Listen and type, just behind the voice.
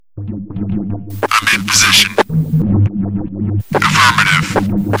Position. Affirmative.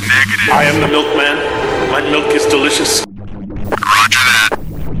 Negative. I am the milkman. My milk is delicious. Roger that.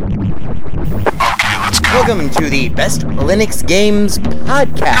 Okay, let's go. Welcome to the Best Linux Games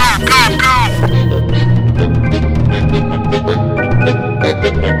Podcast.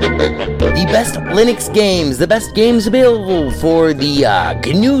 The best Linux games, the best games available for the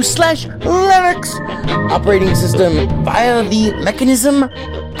GNU/Linux operating system via the mechanism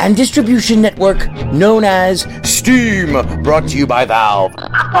and distribution network known as Steam, brought to you by Valve.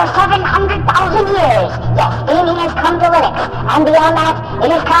 After 700,000 years, yes, gaming has come to Linux, and beyond that, it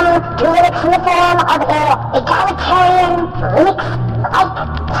has come to Linux in the form of an egalitarian Linux-like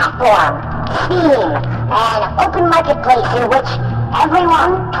platform, Steam, an open marketplace in which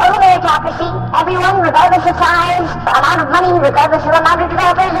everyone, total meritocracy, everyone, regardless of size, amount of money, regardless of amount of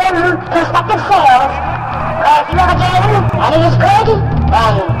developers, and prospective sales, if you have a game, and it is good,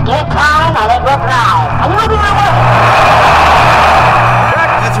 then give it time, and it will thrive, and you will be rewarded.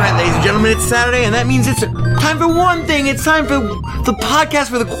 That's right, ladies and gentlemen, it's Saturday, and that means it's time for one thing. It's time for the podcast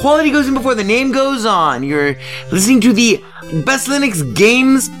where the quality goes in before the name goes on. You're listening to the Best Linux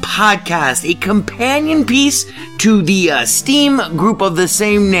Games Podcast, a companion piece to the Steam group of the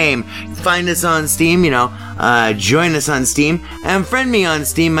same name. Find us on Steam, join us on Steam, and friend me on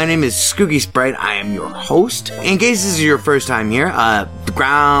Steam. My name is Skooky Sprite. I am your host. In case this is your first time here, the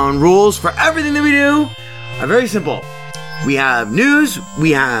ground rules for everything that we do are very simple. We have news, we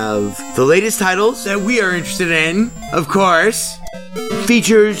have the latest titles that we are interested in, of course,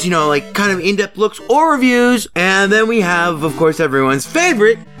 features, kind of in-depth looks or reviews, and then we have, of course, everyone's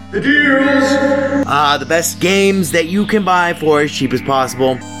favorite, the deals! The best games that you can buy for as cheap as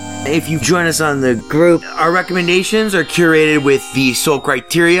possible. If you join us on the group, our recommendations are curated with the sole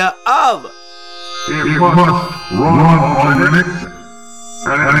criteria of it must run on Linux,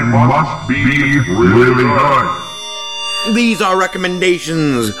 and it must be really good. These are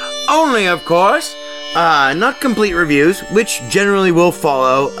recommendations only, of course, not complete reviews, which generally will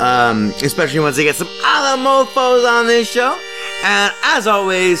follow, especially once they get some other mofos on this show. And as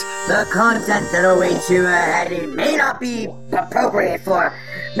always, the content that awaits you ahead, it may not be appropriate for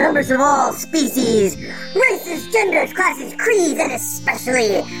members of all species, races, genders, classes, creeds, and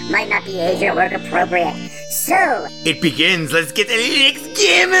especially might not be age or work appropriate. So, it begins. Let's get the Linux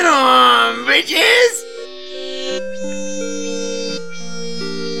gaming on, bitches!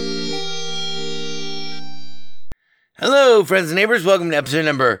 Hello, friends and neighbors. Welcome to episode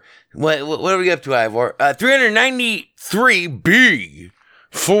number... What are we up to, Ivor? 393B.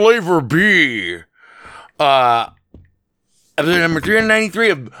 Flavor B. Episode number 393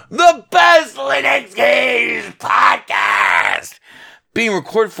 of the Best Linux Games Podcast. Being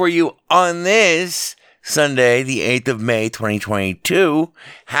recorded for you on this Sunday, the 8th of May, 2022.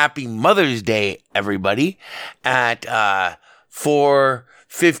 Happy Mother's Day, everybody. At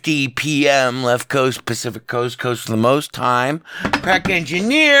 4:50 p.m. left coast, Pacific coast for the most time. Crack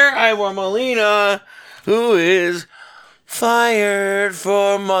engineer, Ivor Molina, who is fired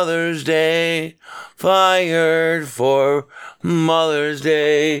for Mother's Day. Fired for Mother's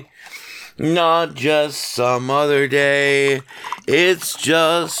Day. Not just some other day. It's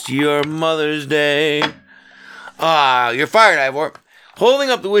just your Mother's Day. You're fired, Ivor.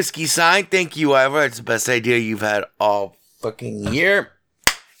 Holding up the whiskey sign. Thank you, Ivor. It's the best idea you've had all fucking year.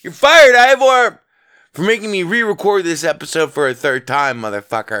 You're fired, Ivor, for making me re-record this episode for a third time,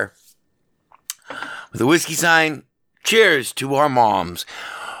 motherfucker. With a whiskey sign, cheers to our moms.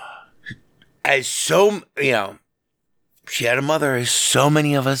 As she had a mother, as so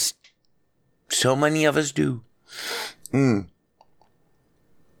many of us do.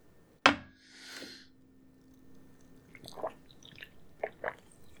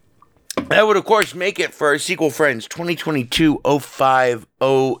 That would, of course, make it for our sequel friends,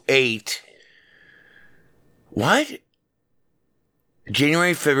 2022-05-08. What?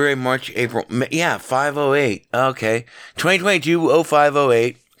 January, February, March, April. Yeah, 508. Okay.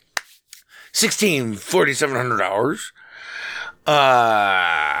 2022-05-08. 4,700 hours.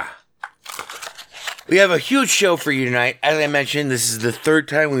 We have a huge show for you tonight. As I mentioned, this is the third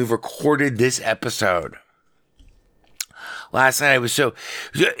time we've recorded this episode. Last night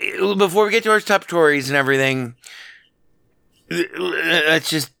before we get to our top stories and everything, let's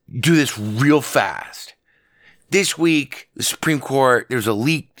just do this real fast. This week, the Supreme Court, there's a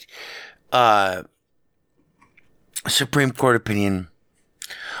leaked Supreme Court opinion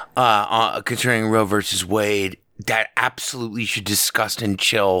concerning Roe versus Wade that absolutely should disgust and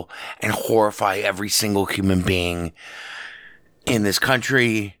chill and horrify every single human being in this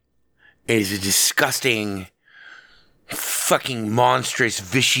country. It is a disgusting, fucking monstrous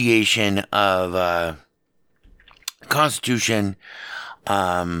vitiation of Constitution,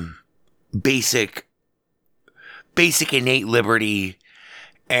 basic innate liberty,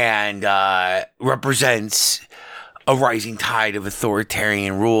 and represents a rising tide of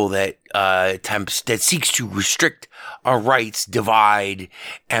authoritarian rule that seeks to restrict our rights, divide,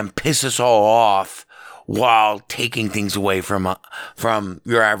 and piss us all off while taking things away from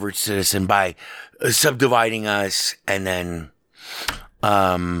your average citizen by subdividing us and then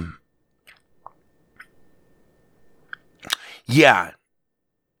yeah,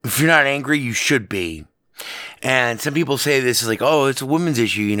 if you're not angry, you should be. And some people say this is like, oh, it's a women's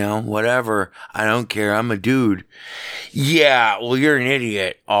issue, you know, whatever. I don't care. I'm a dude. Yeah, well, you're an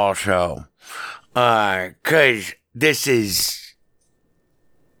idiot also. 'Cause this is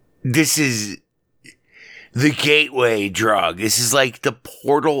the gateway drug. This is like the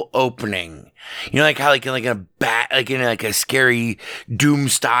portal opening. You know, like how in a scary Doom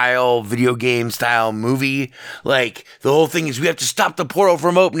style, video game style movie. Like the whole thing is we have to stop the portal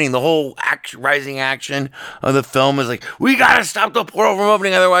from opening. The whole rising action of the film is like, we gotta stop the portal from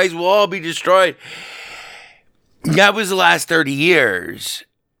opening, otherwise we'll all be destroyed. That was the last 30 years.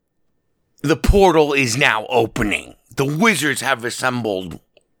 The portal is now opening. The wizards have assembled.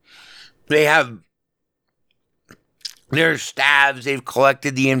 They have their staves, they've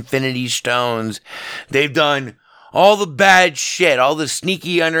collected the Infinity Stones, they've done all the bad shit, all the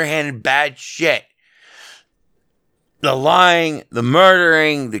sneaky, underhanded bad shit. The lying, the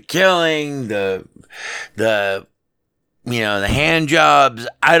murdering, the killing, the hand jobs,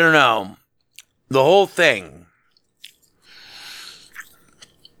 I don't know. The whole thing.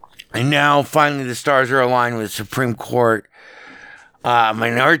 And now, finally, the stars are aligned with the Supreme Court.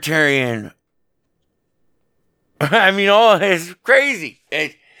 Minoritarian. I mean, it's crazy.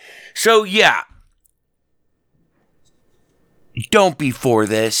 So, yeah. Don't be for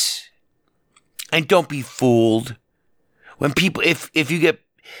this. And don't be fooled. When people, if you get,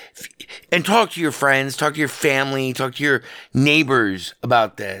 and talk to your friends, talk to your family, talk to your neighbors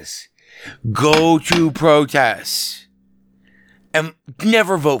about this. Go to protests. And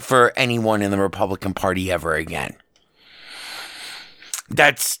never vote for anyone in the Republican Party ever again.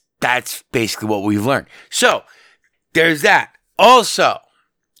 That's basically what we've learned. So, there's that. Also,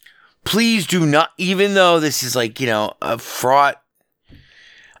 please do not, even though this is like, a fraught,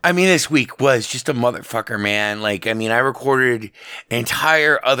 I mean, this week was just a motherfucker, man. Like, I mean, I recorded an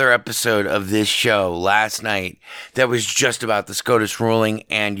entire other episode of this show last night that was just about the SCOTUS ruling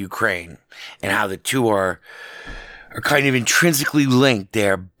and Ukraine and how the two are kind of intrinsically linked. They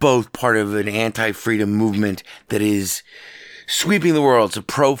are both part of an anti-freedom movement that is sweeping the world. It's a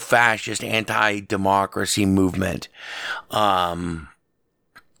pro-fascist, anti-democracy movement. But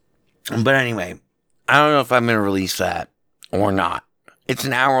anyway, I don't know if I'm going to release that or not. It's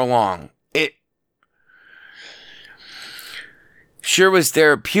an hour long. It sure was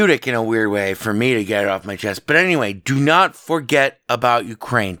therapeutic in a weird way for me to get it off my chest. But anyway, do not forget about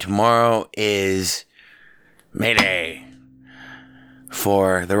Ukraine. Tomorrow is May Day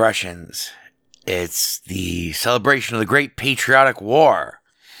for the Russians. It's the celebration of the Great Patriotic War,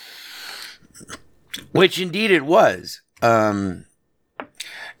 which indeed it was.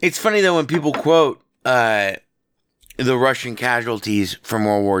 It's funny though when people quote the Russian casualties from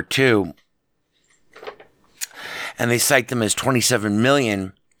World War II, and they cite them as 27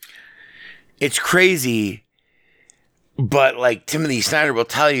 million. It's crazy, but like Timothy Snyder will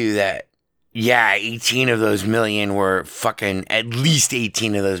tell you that, yeah, 18 of those million were at least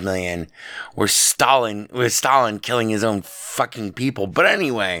 18 of those million were Stalin killing his own fucking people. But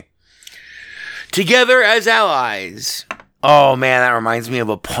anyway, together as allies. Oh man, that reminds me of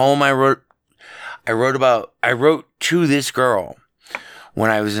a poem I wrote to this girl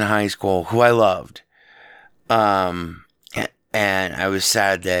when I was in high school, who I loved. And I was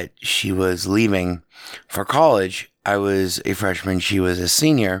sad that she was leaving for college. I was a freshman, she was a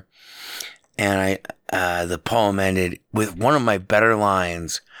senior. And the poem ended with one of my better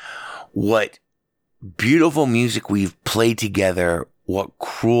lines. What beautiful music we've played together. What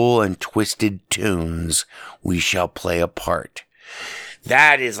cruel and twisted tunes we shall play apart.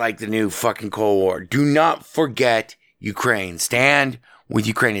 That is like the new fucking Cold War. Do not forget Ukraine. Stand with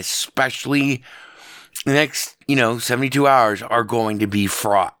Ukraine, especially the next, 72 hours are going to be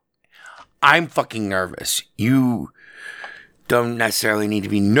fraught. I'm fucking nervous. You don't necessarily need to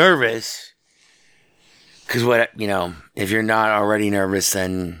be nervous. Because if you're not already nervous,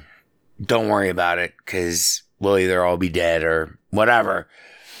 then don't worry about it. Because we'll either all be dead or whatever.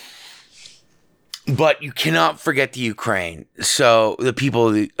 But you cannot forget the Ukraine. So the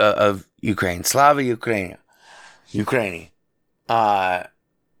people of Ukraine, Slava Ukraine. Ukraine. To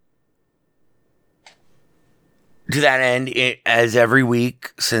that end, as every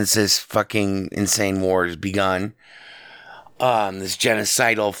week since this fucking insane war has begun, this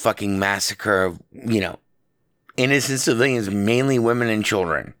genocidal fucking massacre of, innocent civilians, mainly women and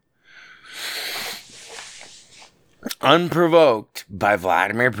children, unprovoked by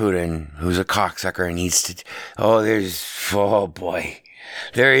Vladimir Putin, who's a cocksucker and needs to, oh boy,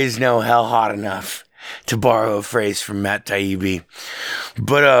 there is no hell hot enough, to borrow a phrase from Matt Taibbi.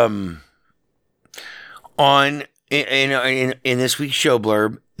 But, in this week's show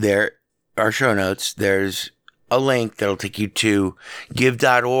blurb, there are show notes. There's a link that'll take you to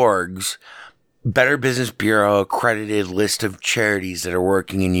Give.org's Better Business Bureau accredited list of charities that are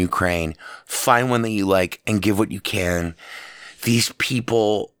working in Ukraine. Find one that you like and give what you can. These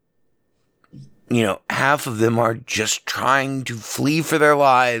people, half of them are just trying to flee for their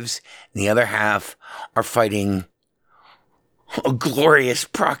lives, and the other half are fighting a glorious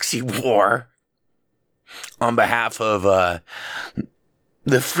proxy war on behalf of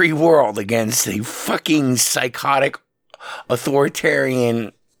the free world against a fucking psychotic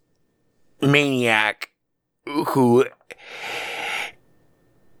authoritarian maniac who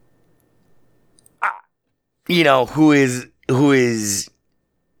is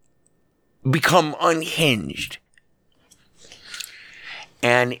become unhinged.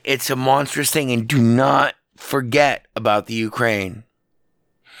 And it's a monstrous thing, and do not forget about the Ukraine.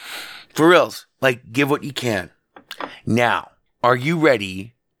 For reals. Give what you can. Now, are you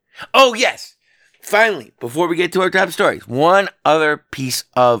ready? Oh, yes. Finally, before we get to our top stories, one other piece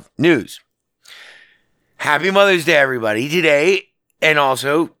of news. Happy Mother's Day, everybody. Today, and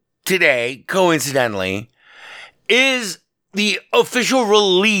also today, coincidentally, is the official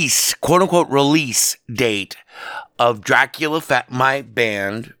release, quote-unquote release date of Dracula, my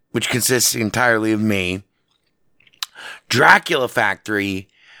band, which consists entirely of me, Dracula Factory.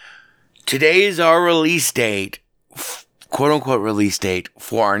 Today is our release date, quote-unquote release date,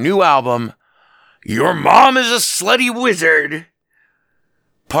 for our new album, Your Mom is a Slutty Wizard,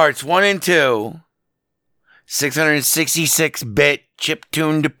 Parts 1 and 2, 666-bit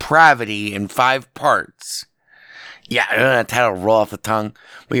chiptune depravity in 5 parts. Yeah, I don't know that title roll off the tongue,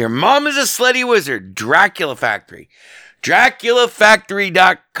 but Your Mom is a Slutty Wizard, Dracula Factory.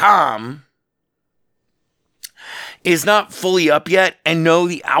 DraculaFactory.com is not fully up yet, and no,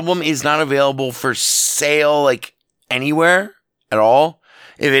 the album is not available for sale, anywhere at all.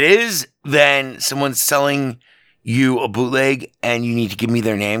 If it is, then someone's selling you a bootleg, and you need to give me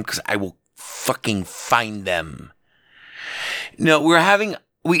their name, because I will fucking find them. No,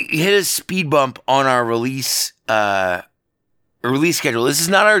 we hit a speed bump on our release schedule. This is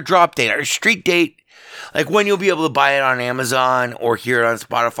not our drop date, our street date, when you'll be able to buy it on Amazon, or hear it on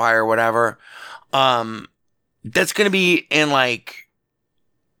Spotify, or whatever. That's going to be in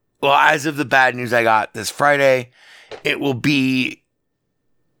as of the bad news I got this Friday, it will be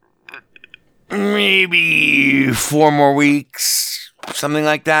maybe 4 more weeks, something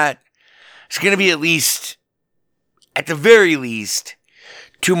like that. It's going to be at the very least,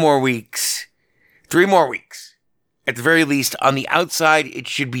 2 more weeks, 3 more weeks. At the very least, on the outside, it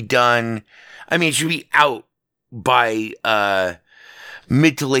should be done. It should be out by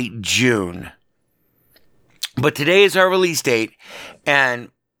mid to late June. But today is our release date, and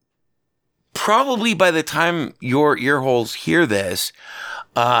probably by the time your earholes hear this,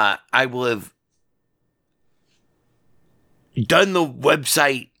 I will have done the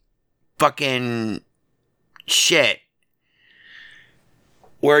website fucking shit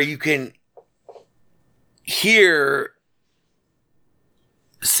where you can hear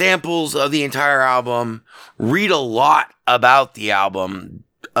samples of the entire album, read a lot about the album,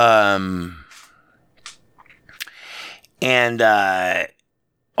 and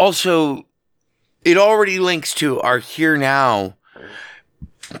also, it already links to our Here Now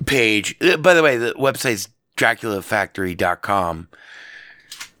page. By the way, the website's DraculaFactory.com.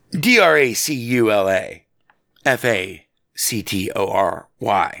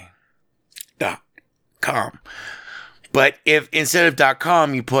 DraculaFactory.com. But if instead of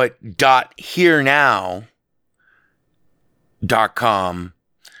 .com you put .herenow.com,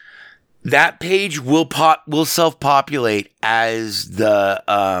 that page will self-populate as the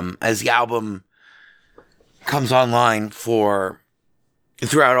album comes online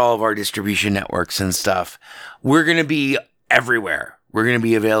throughout all of our distribution networks and stuff. We're going to be everywhere. We're going to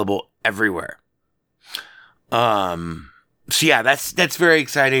be available everywhere. So yeah, that's very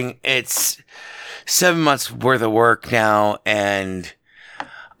exciting. It's 7 months worth of work now, and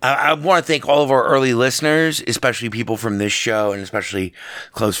I want to thank all of our early listeners, especially people from this show, and especially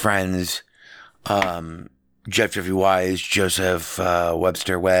close friends, Jeff Jeffrey Wise, Joseph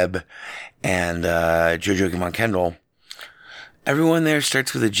Webster Webb, and Jojo Kimon Kendall. Everyone there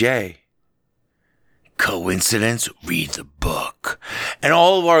starts with a J. Coincidence? Read the book. And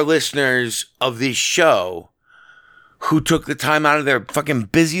all of our listeners of this show who took the time out of their fucking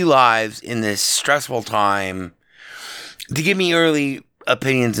busy lives in this stressful time to give me early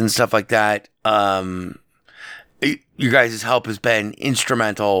opinions and stuff like that. Your guys' help has been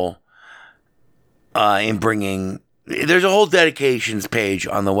instrumental in bringing... There's a whole dedications page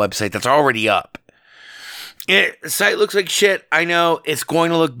on the website that's already up. The site looks like shit. I know it's going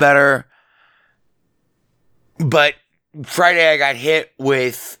to look better. But Friday I got hit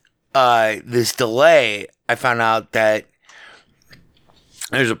with this delay. I found out that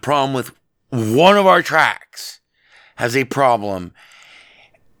there's a problem with one of our tracks. Has a problem.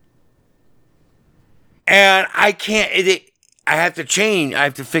 And I can't... I have to change. I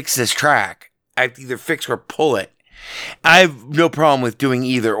have to fix this track. I have to either fix or pull it. I have no problem with doing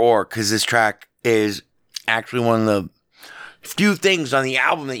either or, because this track is actually one of the few things on the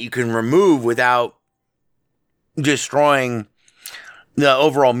album that you can remove without destroying the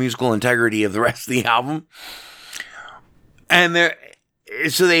overall musical integrity of the rest of the album. And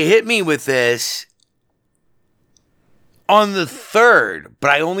so they hit me with this on the 3rd,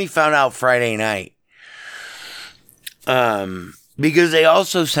 but I only found out Friday night. Because they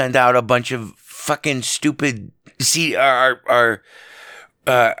also sent out a bunch of fucking stupid... See, our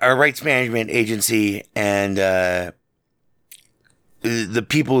rights management agency and the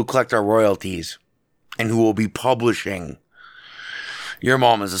people who collect our royalties and who will be publishing Your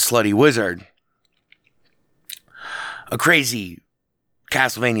Mom is a Slutty Wizard, a crazy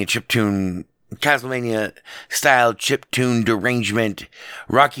Castlevania style chiptune derangement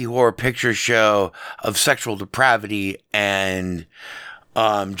Rocky Horror Picture Show of sexual depravity and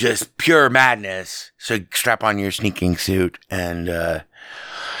just pure madness. So strap on your sneaking suit and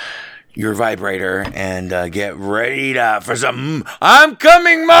your vibrator and get ready for some I'm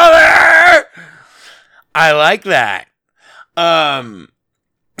coming, mother! I like that.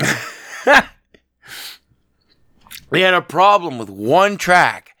 They had a problem with one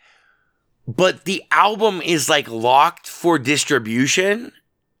track, but the album is like locked for distribution.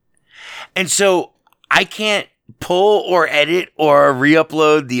 And so I can't pull or edit or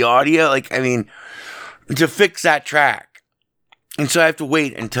re-upload the audio. Like, I mean, to fix that track. And so I have to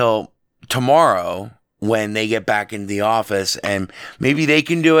wait until tomorrow when they get back into the office and maybe they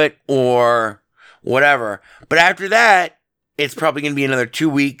can do it or whatever. But after that, it's probably going to be another 2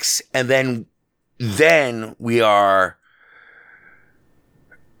 weeks. And then we're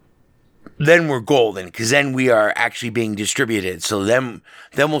golden, because then we are actually being distributed. So then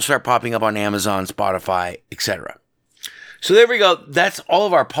we'll start popping up on Amazon, Spotify, etc. So there we go. That's all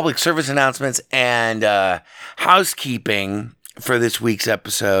of our public service announcements and housekeeping for this week's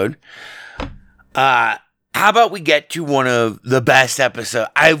episode. How about we get to one of the best episodes?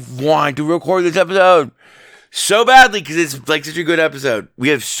 I wanted to record this episode so badly because it's like such a good episode. We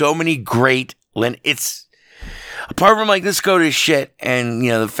have so many great... It's apart from like the SCOTUS shit and,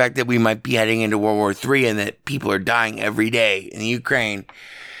 you know, the fact that we might be heading into World War III and that people are dying every day in the Ukraine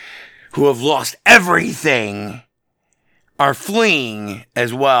who have lost everything are fleeing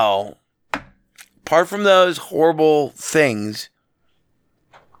as well. Apart from those horrible things,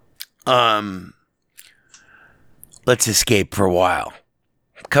 let's escape for a while.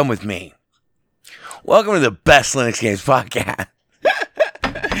 Come with me. Welcome to the Best Linux Games Podcast.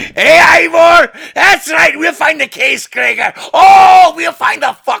 Hey, Ivor! That's right, we'll find the case, Gregor. Oh, we'll find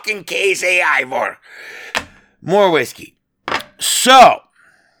the fucking case, hey, Ivor. More whiskey. So,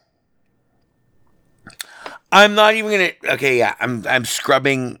 I'm not even gonna... Okay, yeah, I'm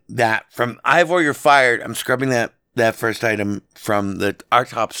scrubbing that from... Ivor, you're fired. I'm scrubbing that first item from our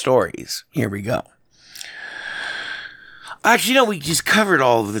top stories. Here we go. Actually, no, we just covered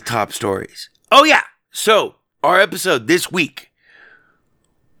all of the top stories. Oh, yeah. So, our episode this week,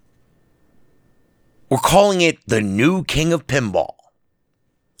 we're calling it The New King of Pinball.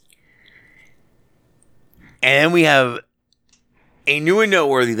 And we have a new and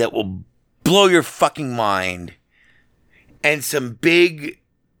noteworthy that will blow your fucking mind. And some big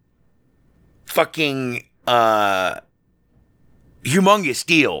fucking humongous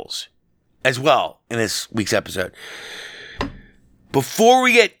deals as well in this week's episode. Before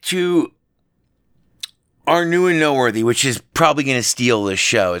we get to our new and noteworthy, which is probably going to steal this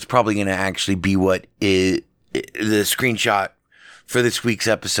show. It's probably going to actually be what is the screenshot for this week's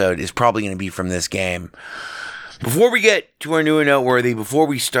episode is probably going to be from this game. Before we get to our new and noteworthy, before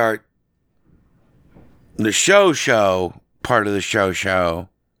we start the show part of the show,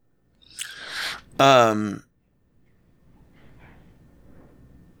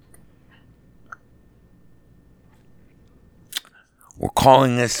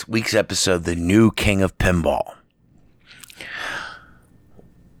 calling this week's episode The New King of Pinball.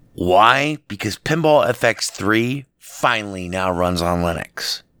 Why? Because Pinball FX3 finally now runs on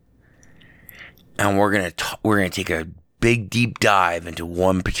Linux. And we're gonna take a big deep dive into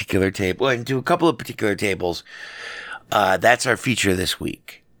one particular table, into a couple of particular tables. That's our feature this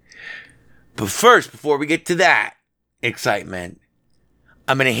week. But first, before we get to that excitement,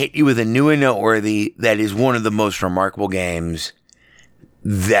 I'm going to hit you with a new and noteworthy that is one of the most remarkable games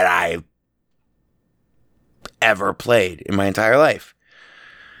that I've ever played in my entire life.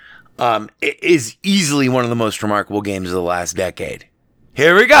 It is easily one of the most remarkable games of the last decade.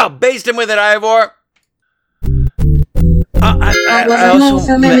 Here we go. Baste him with it, Ivor. I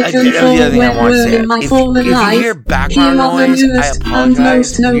also, the other thing I want to say, if you hear background noise, I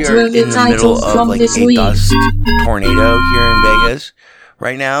apologize. We are in the middle of like a dust tornado here in Vegas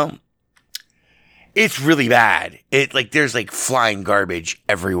right now. It's really bad. There's like flying garbage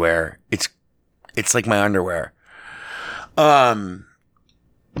everywhere. It's like my underwear.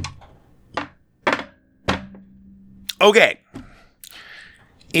 Okay.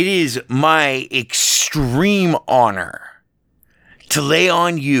 It is my extreme honor to lay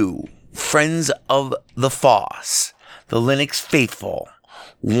on you, friends of the FOSS, the Linux faithful,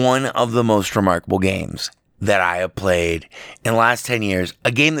 one of the most remarkable games that I have played in the last 10 years.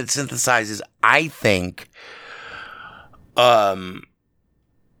 A game that synthesizes, I think, the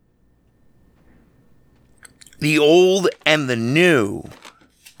old and the new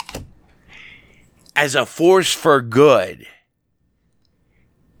as a force for good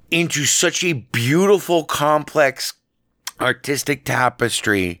into such a beautiful, complex, artistic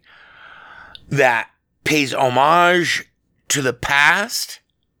tapestry that pays homage to the past,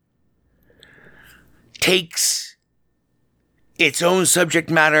 takes its own subject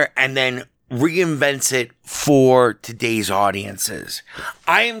matter, and then reinvents it for today's audiences.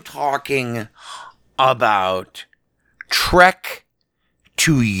 I am talking about Trek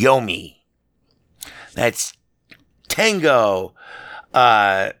to Yomi. That's Tango,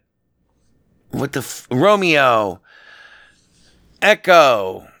 Romeo,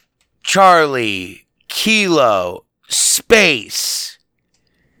 Echo, Charlie, Kilo, Space,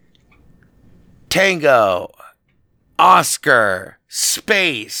 Tango, Oscar,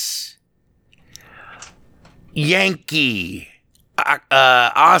 Space, Yankee,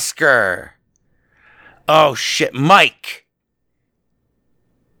 Oscar, oh shit, Mike,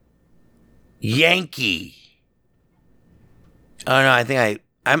 Yankee. Oh no, I think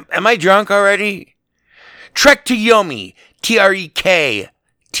am I drunk already? Trek to Yomi, TREKTOYOMI,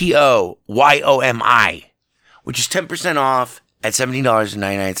 which is 10% off at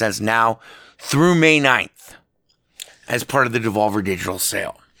 $17.99 now through May 9th as part of the Devolver Digital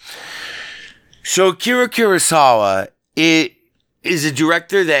sale. So Akira Kurosawa is a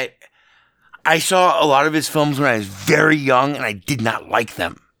director that I saw a lot of his films when I was very young and I did not like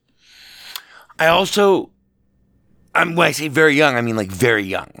them. When I say very young, I mean like very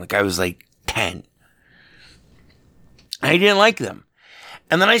young. Like I was like 10. I didn't like them.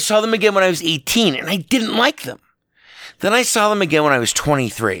 And then I saw them again when I was 18 and I didn't like them. Then I saw them again when I was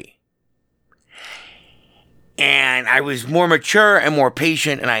 23. And I was more mature and more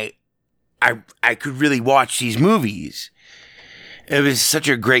patient and I could really watch these movies. It was such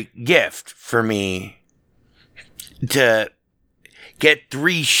a great gift for me to get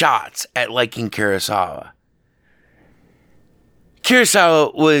 3 shots at liking Kurosawa.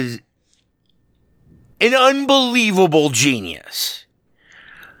 Kurosawa was an unbelievable genius.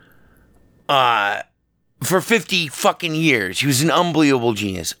 For 50 fucking years, he was an unbelievable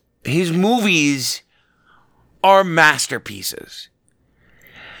genius. His movies are masterpieces.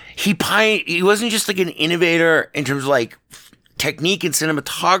 He wasn't just like an innovator in terms of like technique and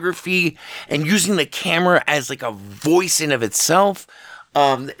cinematography and using the camera as like a voice in of itself.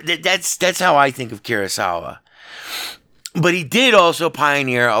 That's how I think of Kurosawa. But he did also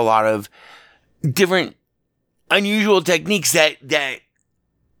pioneer a lot of different unusual techniques that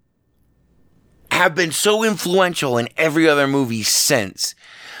have been so influential in every other movie since.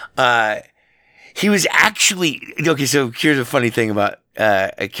 He was actually... Okay, so here's a funny thing about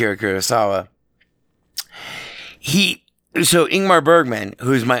Akira Kurosawa. So Ingmar Bergman,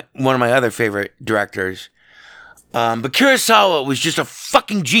 who's one of my other favorite directors, but Kurosawa was just a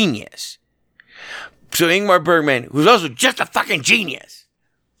fucking genius. So Ingmar Bergman, who's also just a fucking genius.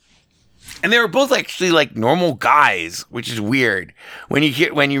 And they were both actually like normal guys, which is weird when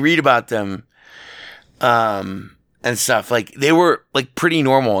you read about them, and stuff. Like they were like pretty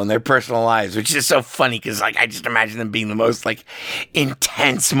normal in their personal lives, which is so funny because like I just imagine them being the most like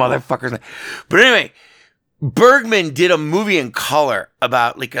intense motherfuckers. But anyway, Bergman did a movie in color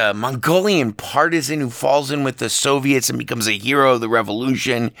about like a Mongolian partisan who falls in with the Soviets and becomes a hero of the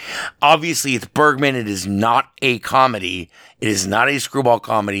revolution. Obviously, it's Bergman. It is not a comedy. It is not a screwball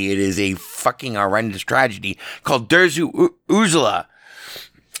comedy. It is a fucking horrendous tragedy called Derzu Uzula,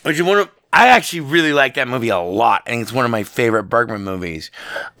 which is I actually really like that movie a lot. I think it's one of my favorite Bergman movies.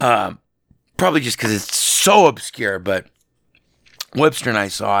 Probably just because it's so obscure, but Webster and I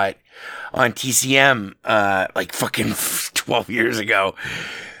saw it on TCM, like fucking 12 years ago.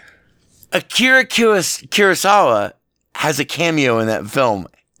 Akira Kurosawa has a cameo in that film,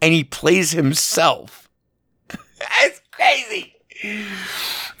 and he plays himself. That's crazy.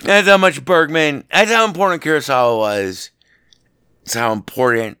 That's how much Bergman, that's how important Kurosawa was. It's how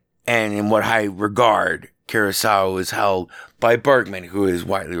important and in what high regard Kurosawa was held by Bergman, who is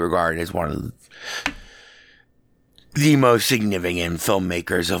widely regarded as one of the most significant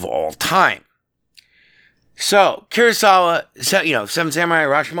filmmakers of all time. So, Kurosawa, Seven Samurai,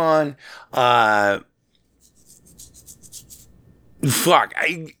 Rashomon, I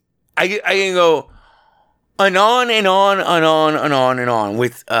can go on and on and on and on and on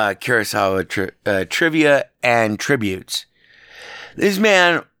with Kurosawa trivia and tributes. This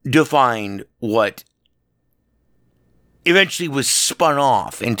man defined what eventually was spun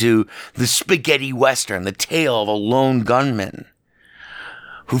off into the spaghetti western, the tale of a lone gunman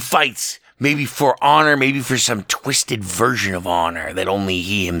who fights maybe for honor, maybe for some twisted version of honor that only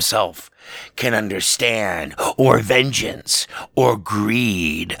he himself can understand, or vengeance, or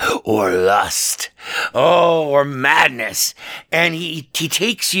greed, or lust, or madness. And he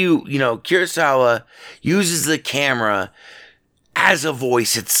takes you, Kurosawa uses the camera as a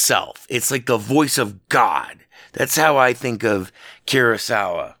voice itself. It's like the voice of God. That's how I think of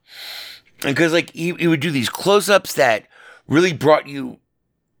Kurosawa. Because he would do these close-ups that really brought you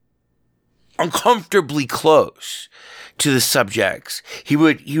uncomfortably close to the subjects. He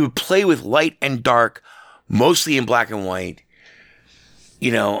would play with light and dark, mostly in black and white.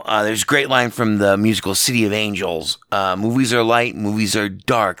 There's a great line from the musical City of Angels. Movies are light, movies are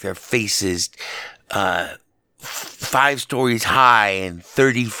dark. Their faces 5 stories high and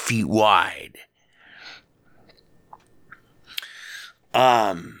 30 feet wide.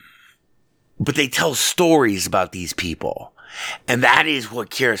 But they tell stories about these people. And that is what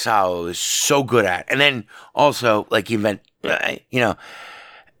Kurosawa is so good at. And then also, he invents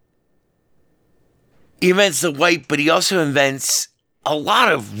the white, but he also invents a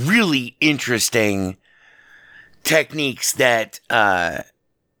lot of really interesting techniques that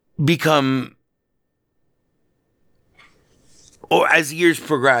become, or as years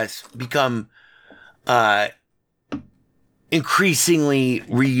progress, become increasingly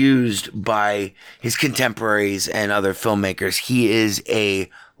reused by his contemporaries and other filmmakers. He is a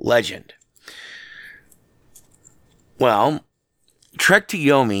legend. Well, Trek to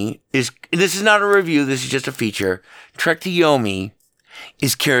Yomi this is not a review, this is just a feature. Trek to Yomi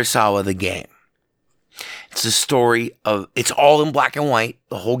is Kurosawa the game. It's a story it's all in black and white.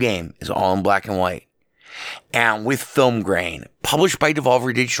 The whole game is all in black and white. And with film grain, published by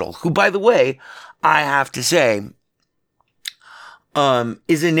Devolver Digital, who, by the way, I have to say,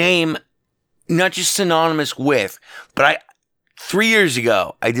 is a name not just synonymous with, but 3 years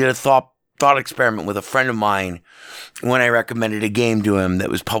ago, I did a thought experiment with a friend of mine when I recommended a game to him that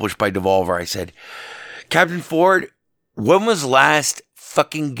was published by Devolver. I said, Captain Ford, when was the last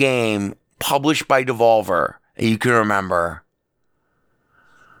fucking game published by Devolver that you can remember?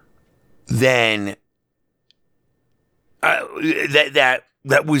 Then that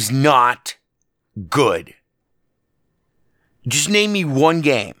was not good. Just name me one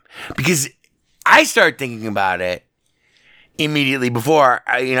game, because I started thinking about it immediately before.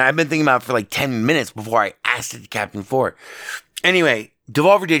 I've been thinking about it for 10 minutes before I asked it to Captain Ford. Anyway,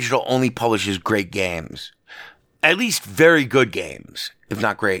 Devolver Digital only publishes great games, at least very good games, if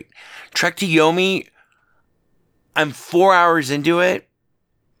not great. Trek to Yomi, I'm 4 hours into it.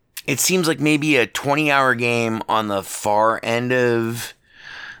 It seems like maybe a 20-hour game on the far end of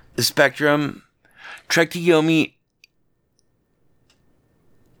the spectrum. Trek to Yomi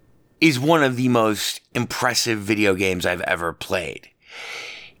is one of the most impressive video games I've ever played.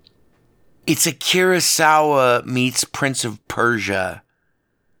 It's a Kurosawa meets Prince of Persia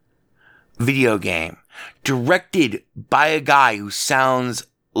video game, directed by a guy who sounds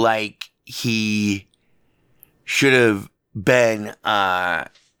like he should have been a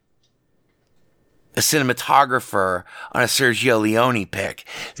cinematographer on a Sergio Leone pick.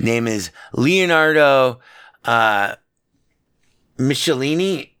 His name is Leonardo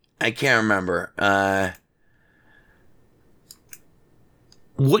Michelini. I can't remember.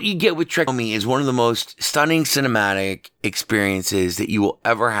 what you get with Trek to Yomi is one of the most stunning cinematic experiences that you will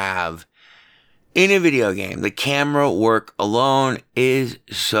ever have in a video game. The camera work alone is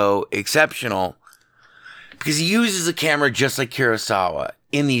so exceptional because he uses the camera just like Kurosawa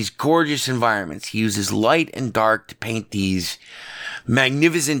in these gorgeous environments. He uses light and dark to paint these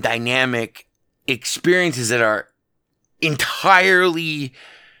magnificent, dynamic experiences that are entirely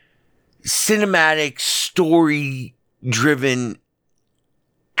cinematic, story-driven,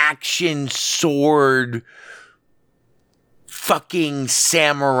 action, sword, fucking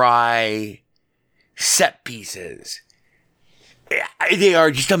samurai set pieces. They are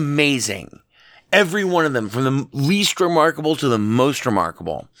just amazing. Every one of them, from the least remarkable to the most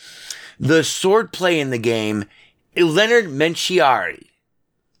remarkable. The swordplay in the game, Leonard Menciari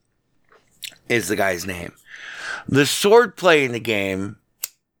is the guy's name. The swordplay in the game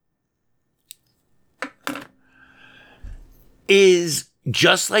is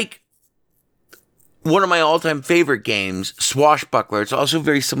just like one of my all-time favorite games, Swashbuckler. It's also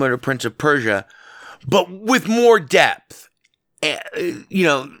very similar to Prince of Persia, but with more depth. You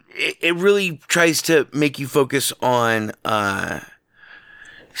know, it really tries to make you focus on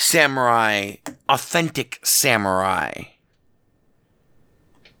samurai, authentic samurai.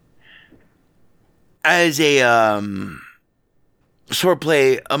 As a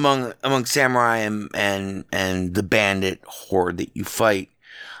swordplay among samurai and the bandit horde that you fight,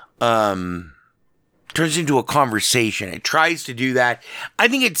 turns into a conversation. It tries to do that. I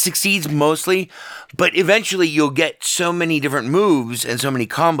think it succeeds mostly, but eventually you'll get so many different moves and so many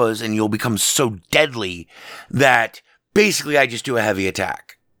combos, and you'll become so deadly that basically I just do a heavy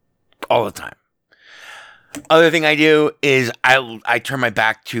attack all the time. Other thing I do is I turn my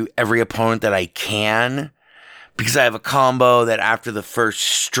back to every opponent that I can, because I have a combo that after the first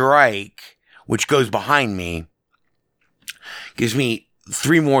strike, which goes behind me, gives me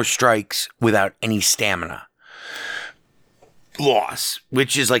 3 more strikes without any stamina loss,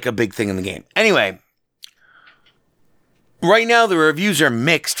 which is like a big thing in the game. Anyway, right now the reviews are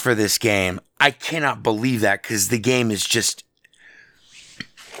mixed for this game. I cannot believe that, because the game is just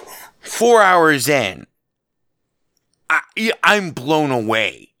 4 hours in. I'm blown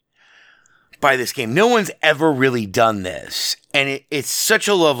away by this game. No one's ever really done this. And it's such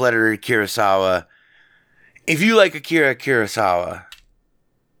a love letter to Kurosawa. If you like Akira Kurosawa.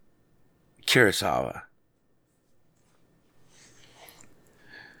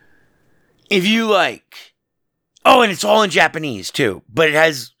 If you like... Oh, and it's all in Japanese, too. But it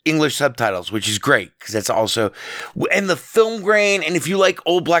has English subtitles, which is great. Because that's also... And the film grain, and if you like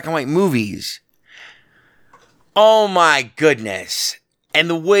old black and white movies... Oh my goodness. And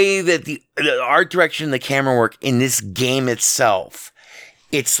the way that the art direction, the camera work in this game itself,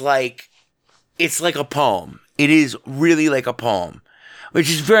 it's like a poem. It is really like a poem, which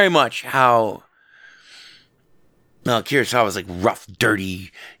is very much how Kurosawa's like rough,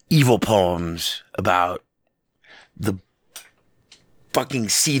 dirty, evil poems about the fucking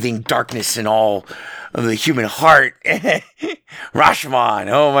seething darkness in all of the human heart. Rashomon.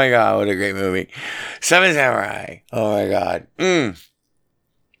 Oh my god, what a great movie. Seven Samurai. Oh my god.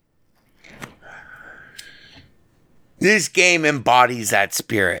 This game embodies that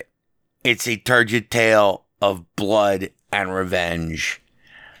spirit. It's a turgid tale of blood and revenge.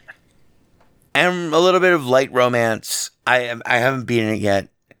 And a little bit of light romance. I haven't beaten it yet.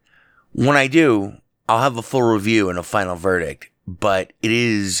 When I do, I'll have a full review and a final verdict. But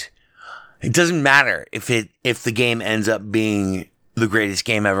it doesn't matter if the game ends up being the greatest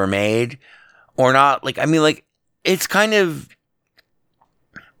game ever made or not. It's kind of,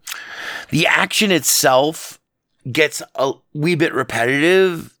 the action itself gets a wee bit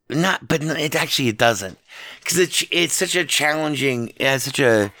repetitive. But it doesn't, because it's such a challenging,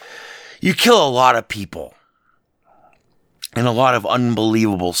 you kill a lot of people and a lot of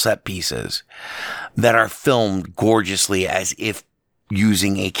unbelievable set pieces that are filmed gorgeously as if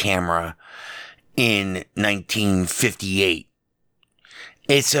using a camera in 1958.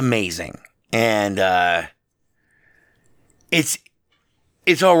 It's amazing. And it's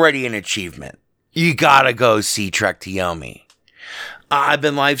already an achievement. You gotta go see Trek to Yomi. I've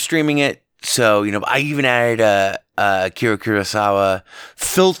been live streaming it, so, I even added a Akira Kurosawa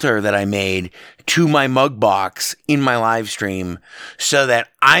filter that I made to my mug box in my live stream so that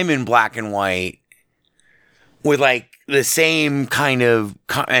I'm in black and white with the same kind of...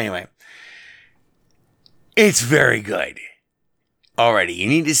 Anyway, it's very good. Already, you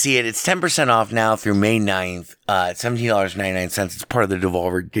need to see it. It's 10% off now through May 9th. It's $17.99. It's part of the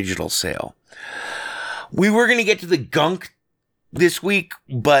Devolver Digital sale. We were going to get to the gunk this week,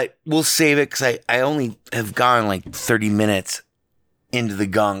 but we'll save it because I only have gone 30 minutes into the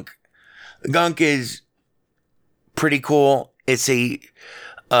gunk. The gunk is pretty cool. It's a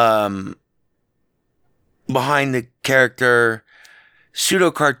behind the character,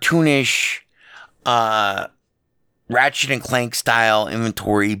 pseudo-cartoonish, Ratchet and Clank style,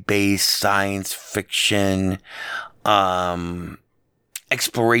 inventory-based science fiction,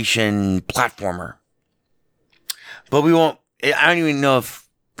 exploration platformer. But we won't, I don't even know if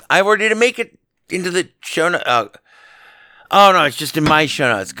Ivor, did it make it into the show notes? Oh no, it's just in my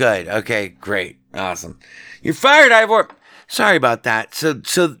show notes. Good. Okay, great. Awesome. You're fired, Ivor. Sorry about that. So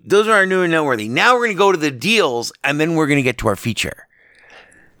those are our new and noteworthy. Now we're going to go to the deals, and then we're going to get to our feature.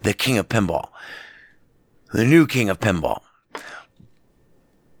 The King of Pinball. The new King of Pinball.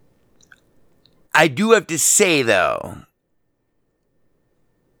 I do have to say, though,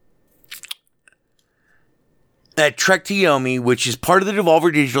 that Trek to Yomi, which is part of the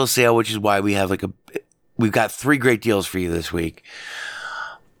Devolver Digital sale, which is why we have we've got 3 great deals for you this week.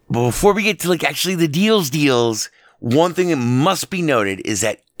 But before we get to actually the deals, one thing that must be noted is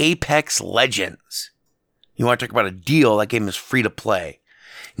that Apex Legends, you want to talk about a deal, that game is free to play,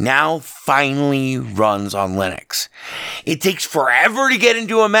 now finally runs on Linux. It takes forever to get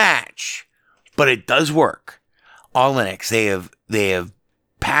into a match, but it does work on Linux. They have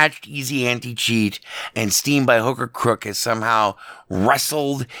patched Easy Anti-Cheat, and Steam by hook or crook has somehow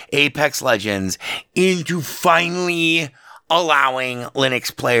wrestled Apex Legends into finally allowing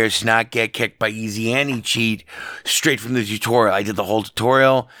Linux players to not get kicked by Easy Anti-Cheat straight from the tutorial. I did the whole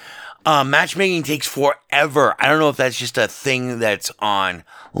tutorial. Matchmaking takes forever. I don't know if that's just a thing that's on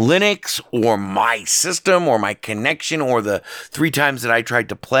Linux or my system or my connection or the 3 times that I tried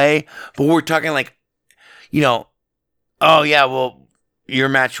to play, but we're talking oh yeah, well, your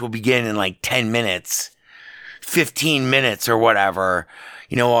match will begin in 10 minutes, 15 minutes or whatever,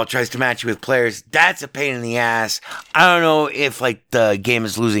 while it tries to match you with players. That's a pain in the ass. I don't know if the game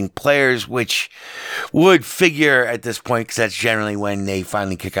is losing players, which would figure at this point, because that's generally when they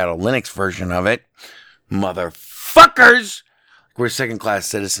finally kick out a Linux version of it. Motherfuckers! We're second-class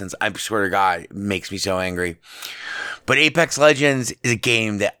citizens. I swear to God, it makes me so angry. But Apex Legends is a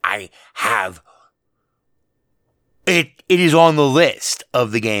game that I have. It is on the list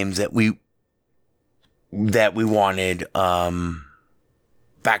of the games that we wanted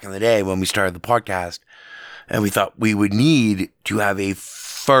back in the day when we started the podcast, and we thought we would need to have a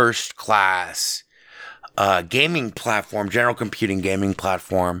first-class gaming platform, general computing gaming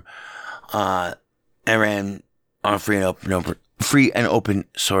platform, and ran on a free and open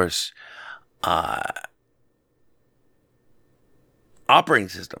source operating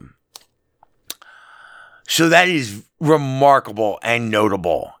system. So that is remarkable and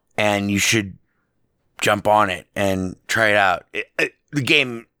notable, and you should jump on it and try it out. The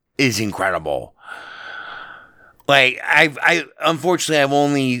game is incredible.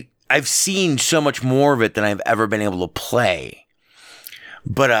 Unfortunately, I've seen so much more of it than I've ever been able to play.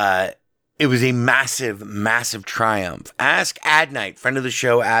 But it was a massive, massive triumph. Ask Adnight, friend of the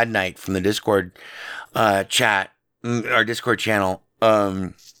show, Adnight from the Discord chat, our Discord channel.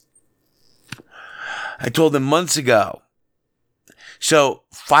 I told them months ago. So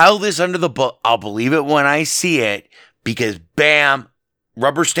file this under the book. I'll believe it when I see it, because bam,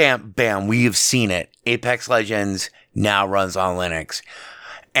 rubber stamp, bam, we have seen it. Apex Legends now runs on Linux,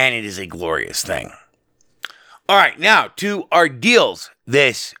 and it is a glorious thing. All right, now to our deals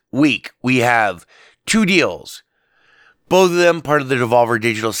this week. We have 2 deals. Both of them part of the Devolver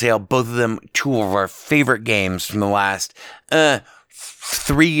Digital sale. Both of them 2 of our favorite games from the last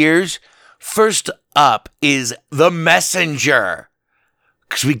 3 years. First up is The Messenger.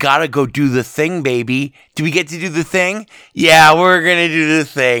 Because we gotta go do the thing, baby. Do we get to do the thing? Yeah, we're gonna do the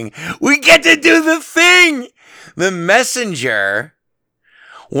thing. We get to do the thing! The Messenger,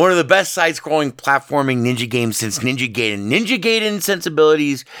 one of the best side-scrolling platforming ninja games since Ninja Gaiden. Ninja Gaiden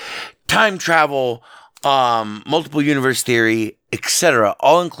sensibilities, time travel, multiple universe theory, etc.,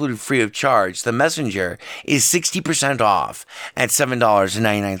 all included free of charge. The Messenger is 60% off at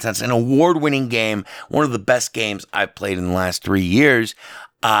 $7.99. An award-winning game, one of the best games I've played in the last 3 years,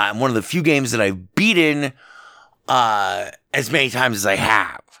 and one of the few games that I've beaten as many times as I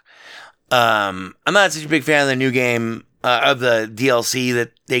have. I'm not such a big fan of the new game, of the DLC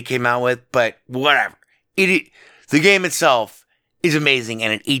that they came out with, but whatever. The game itself is amazing,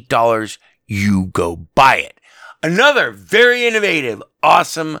 and at $8, you go buy it. Another very innovative,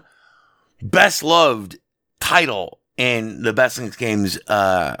 awesome, best-loved title in the Best Linux Games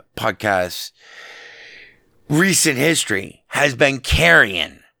podcast recent history has been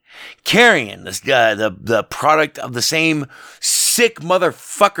Carrion. Carrion, the product of the same sick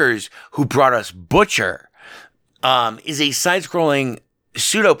motherfuckers who brought us Butcher. is a side-scrolling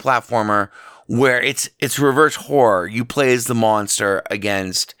pseudo-platformer where it's reverse horror. You play as the monster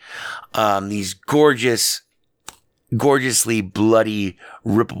against these gorgeously bloody,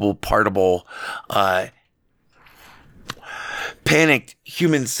 rippable, partable, panicked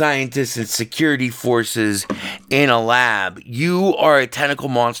human scientists and security forces in a lab. You are a tentacle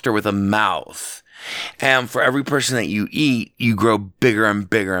monster with a mouth. And for every person that you eat, you grow bigger and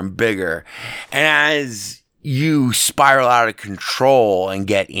bigger and bigger. And as you spiral out of control and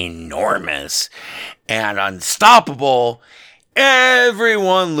get enormous and unstoppable,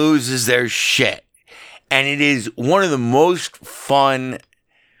 everyone loses their shit. And it is one of the most fun,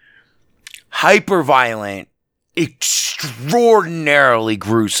 hyper-violent, extraordinarily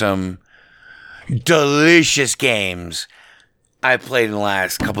gruesome, delicious games I've played in the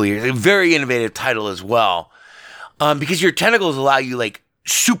last couple of years. A very innovative title as well. Because your tentacles allow you, like,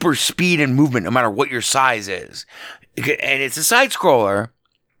 super speed and movement no matter what your size is. And it's a side-scroller,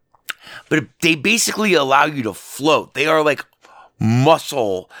 but they basically allow you to float. They are, like,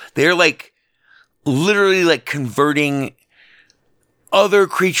 muscle. They're, like, literally, like, converting other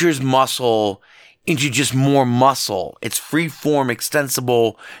creatures' muscle into just more muscle. It's free-form,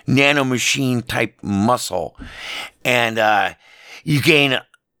 extensible, nanomachine type muscle. And you gain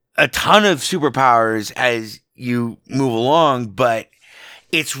a ton of superpowers as you move along, but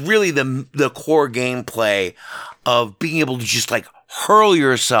it's really the core gameplay of being able to just, like, hurl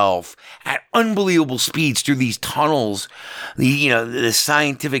yourself at unbelievable speeds through these tunnels, the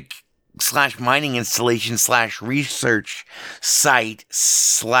scientific / mining installation / research site /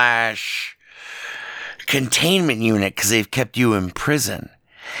 containment unit, because they've kept you in prison.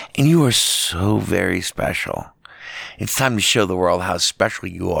 And you are so very special. It's time to show the world how special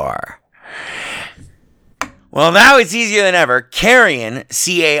you are. Well, now it's easier than ever. Carrion,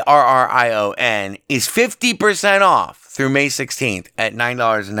 Carrion, is 50% off through May 16th at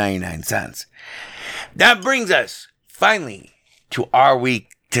 $9.99. That brings us, finally, to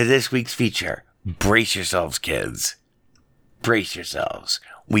this week's feature. Brace yourselves, kids. Brace yourselves.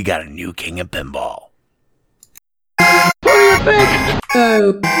 We got a new king of pinball.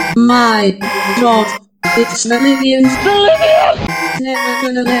 Oh my god, it's Meridian's never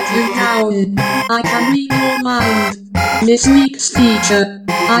gonna let you down. I can read your mind. This week's feature,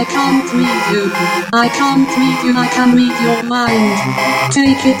 I can't read you. I can't read you, I can read your mind.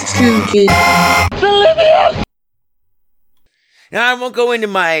 Take it, Kooky. Now, I won't go into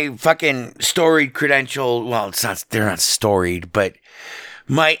my fucking storied credential. Well, they're not storied, but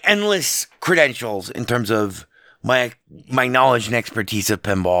my endless credentials in terms of my knowledge and expertise of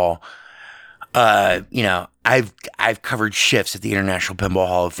pinball. I've covered shifts at the International Pinball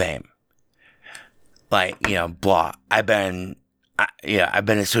Hall of Fame. Blah. I've been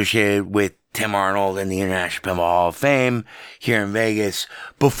associated with Tim Arnold and the International Pinball Hall of Fame here in Vegas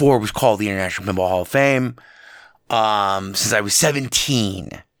before it was called the International Pinball Hall of Fame. Since I was 17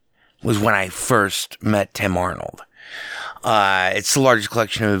 was when I first met Tim Arnold. It's the largest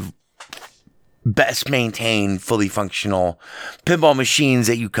collection of best maintained, fully functional pinball machines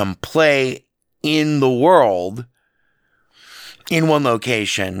that you can play in the world in one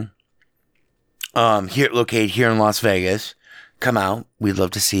location. Located here in Las Vegas. Come out. We'd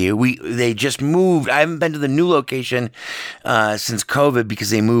love to see you. They just moved. I haven't been to the new location since COVID because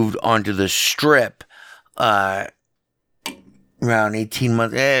they moved onto the Strip around 18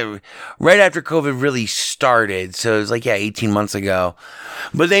 months, right after COVID really started. So it was 18 months ago.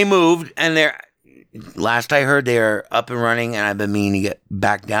 But they moved, and last I heard, they're up and running, and I've been meaning to get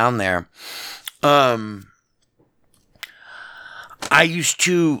back down there. I used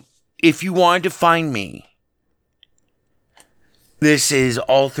to, if you wanted to find me, this is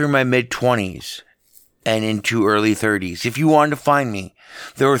all through my mid-20s and into early 30s. If you wanted to find me,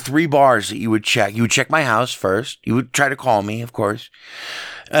 there were 3 bars that you would check. You would check my house first. You would try to call me, of course.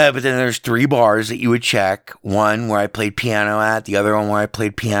 But then there's 3 bars that you would check. One where I played piano at, the other one where I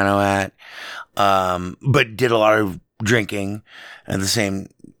played piano at, but did a lot of drinking at the same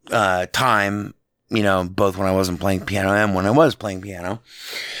time, both when I wasn't playing piano and when I was playing piano.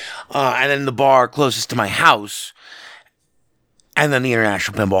 And then the bar closest to my house, and then the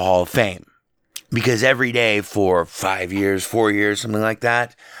International Pinball Hall of Fame. Because every day for 4 years, something like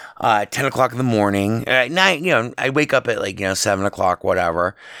that, 10 o'clock in the morning, at night, I wake up at 7 o'clock,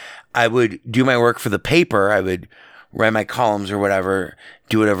 whatever. I would do my work for the paper. I would write my columns or whatever,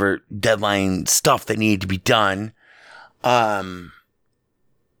 do whatever deadline stuff that needed to be done,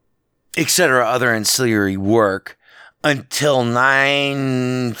 etc., other ancillary work until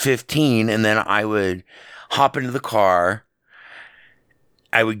 9:15, and then I would hop into the car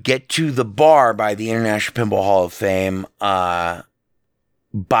I would get to the bar by the International Pinball Hall of Fame by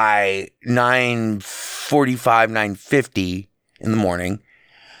 9:45, 9:50 in the morning.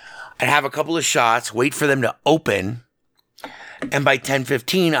 I'd have a couple of shots, wait for them to open, and by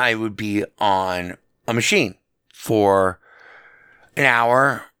 10:15 I would be on a machine for an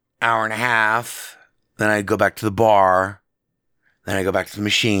hour, hour and a half. Then I'd go back to the bar. Then I'd go back to the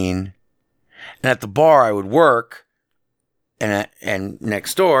machine. And at the bar I would work. And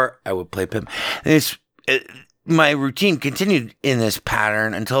next door, I would play pinball. My routine continued in this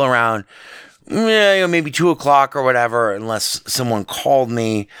pattern until around, maybe 2 o'clock or whatever, unless someone called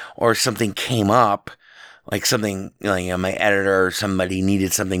me or something came up, like something, my editor or somebody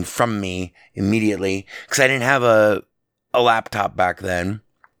needed something from me immediately, because I didn't have a laptop back then.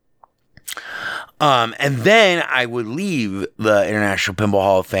 And then I would leave the International Pinball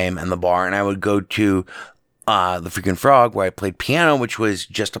Hall of Fame and the bar, and I would go to the Freaking Frog, where I played piano, which was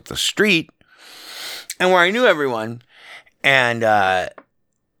just up the street, and where I knew everyone. And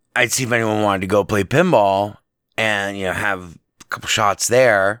I'd see if anyone wanted to go play pinball, and have a couple shots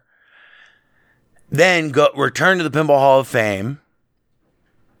there. Then return to the Pinball Hall of Fame,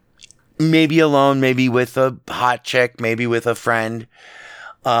 maybe alone, maybe with a hot chick, maybe with a friend.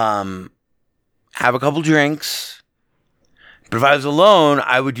 Have a couple drinks. But if I was alone,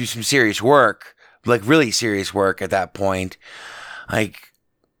 I would do some serious work. Like really serious work at that point. Like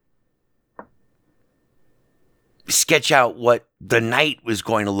sketch out what the night was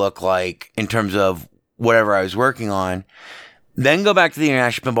going to look like in terms of whatever I was working on. Then go back to the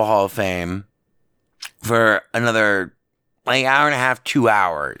International Pinball Hall of Fame for another hour and a half, 2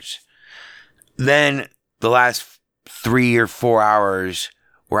 hours. Then the last 3 or 4 hours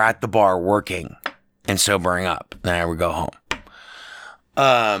were at the bar working and sobering up. Then I would go home.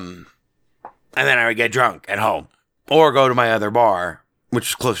 And then I would get drunk at home or go to my other bar, which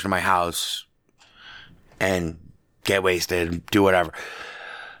is closer to my house, and get wasted, do whatever.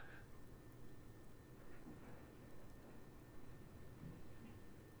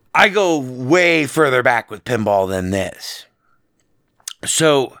 I go way further back with pinball than this.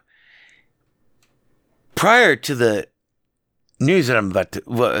 So prior to the news that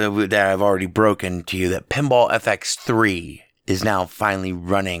that I've already broken to you, that Pinball FX3 is now finally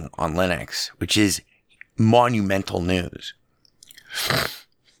running on Linux, which is monumental news.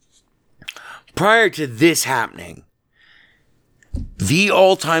 Prior to this happening, the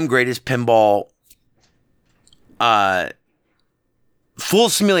all-time greatest pinball, full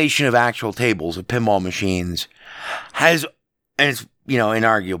simulation of actual tables of pinball machines has, and it's,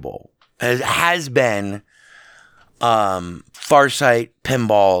 inarguable, has been Farsight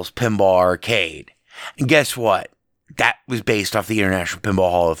Pinball's Pinball Arcade. And guess what? That was based off the International Pinball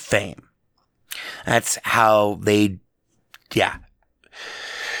Hall of Fame. That's how they, the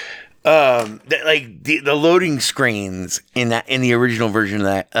loading screens in the original version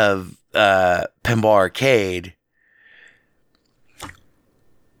of Pinball Arcade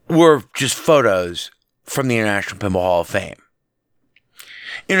were just photos from the International Pinball Hall of Fame.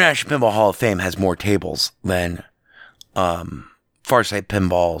 International Pinball Hall of Fame has more tables than Farsight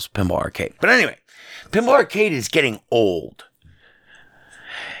Pinball's Pinball Arcade. But anyway, Pinball Arcade is getting old.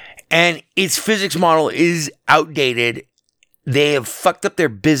 And its physics model is outdated. They have fucked up their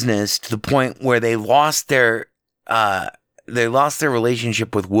business to the point where they lost their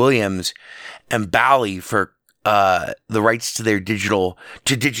relationship with Williams and Bally for the rights to to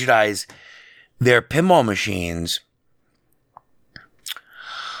digitize their pinball machines.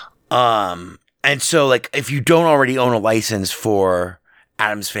 And so if you don't already own a license for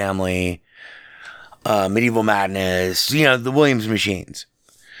Addams Family, Medieval Madness, the Williams machines,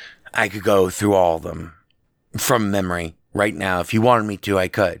 I could go through all of them from memory right now. If you wanted me to, I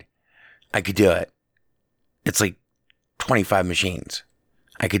could do it. It's 25 machines.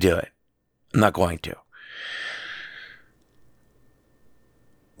 I could do it. I'm not going to.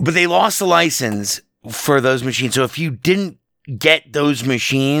 But they lost the license for those machines. So if you didn't get those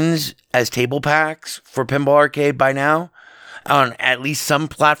machines as table packs for Pinball Arcade by now, on at least some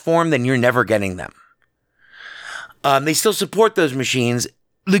platform, then you're never getting them. They still support those machines.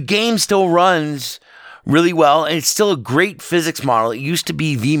 The game still runs really well, and it's still a great physics model. It used to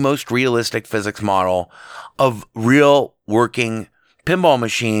be the most realistic physics model of real working pinball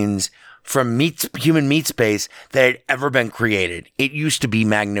machines from human meat space that had ever been created. It used to be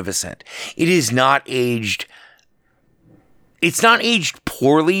magnificent. It is not aged. It's not aged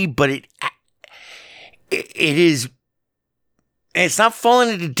poorly, but it is. It's not fallen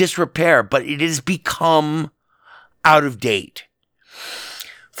into disrepair, but it has become out of date.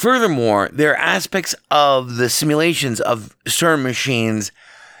 Furthermore, there are aspects of the simulations of certain machines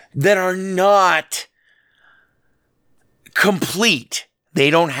that are not complete. They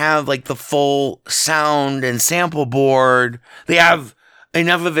don't have like the full sound and sample board. They have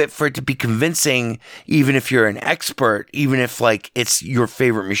enough of it for it to be convincing, even if you're an expert, even if like it's your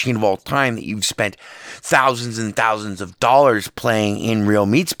favorite machine of all time that you've spent thousands and thousands of dollars playing in real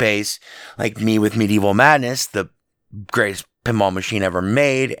meat space, like me with Medieval Madness, the greatest pinball machine ever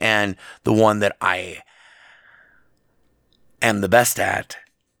made, and the one that I am the best at.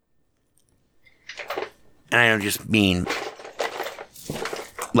 And I don't just mean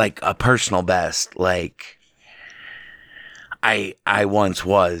like a personal best, like I once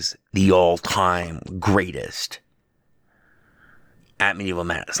was the all-time greatest at Medieval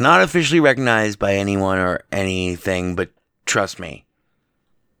Madness. Not officially recognized by anyone or anything, but trust me.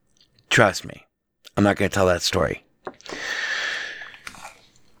 Trust me. I'm not going to tell that story.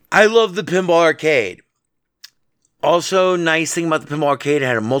 I love the Pinball Arcade. Also, nice thing about the Pinball Arcade, it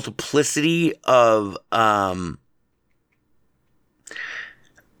had a multiplicity of what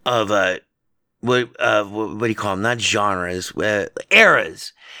do you call them? Not genres,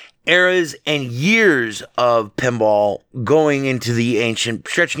 eras and years of pinball stretching into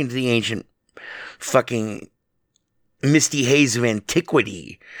the ancient fucking misty haze of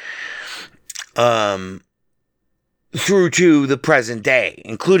antiquity, through to the present day,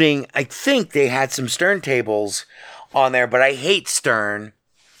 including, I think they had some Stern tables on there, but I hate Stern.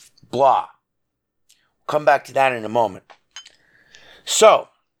 Blah. Come back to that in a moment. So,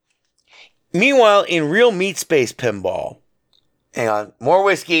 meanwhile, in real meat space pinball, hang on, more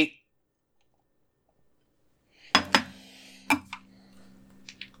whiskey.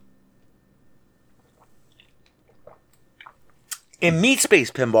 In meat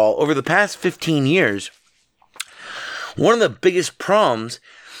space pinball, over the past 15 years, one of the biggest problems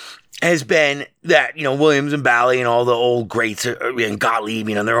has been that, Williams and Bally and all the old greats and Gottlieb,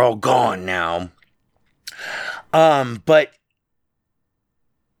 they're all gone now. But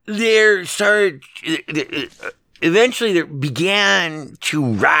eventually there began to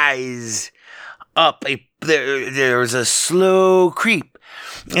rise up there was a slow creep,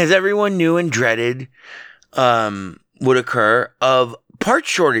 as everyone knew and dreaded, would occur, of part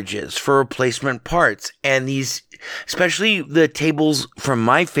shortages for replacement parts. And these, especially the tables from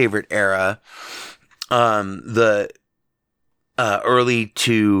my favorite era, the early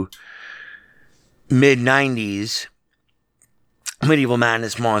to mid 90s, Medieval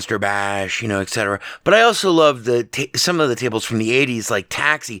Madness, Monster Bash, etc. But I also love some of the tables from the 80s, like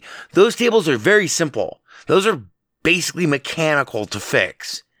Taxi. Those tables are very simple. Those are basically mechanical to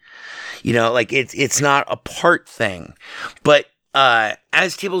fix. It's not a part thing. But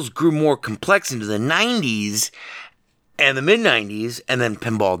as tables grew more complex into the 90s and the mid 90s, and then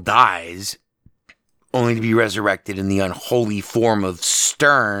pinball dies, only to be resurrected in the unholy form of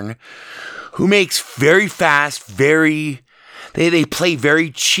Stern, who makes very fast, they play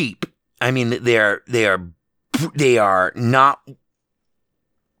very cheap. I mean, they are not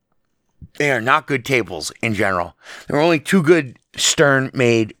good tables in general. There are only 2 good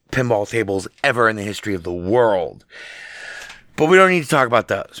Stern-made pinball tables ever in the history of the world. But we don't need to talk about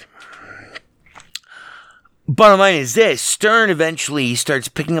those. Bottom line is this: Stern eventually starts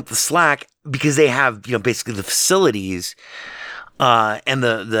picking up the slack because they have, basically the facilities and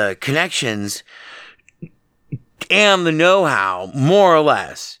the connections and the know-how, more or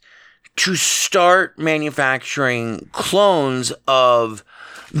less, to start manufacturing clones of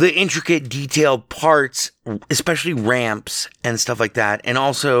the intricate, detailed parts, especially ramps and stuff like that, and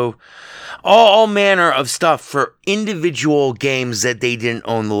also all manner of stuff for individual games that they didn't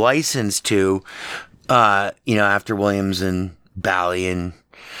own the license to. After Williams and Bally and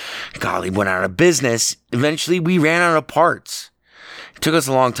Gottlieb went out of business, eventually we ran out of parts. It took us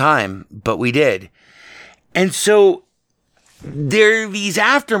a long time, but we did. And so there are these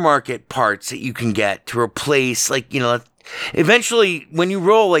aftermarket parts that you can get to replace, eventually when you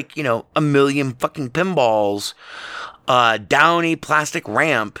roll, 1 million fucking pinballs down a plastic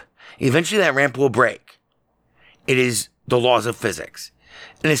ramp, eventually that ramp will break. It is the laws of physics.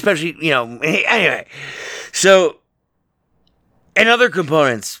 And especially, anyway. So, and other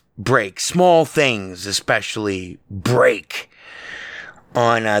components break. Small things especially break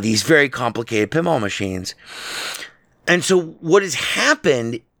on these very complicated pinball machines. And so what has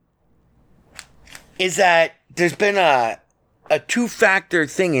happened is that there's been a 2-factor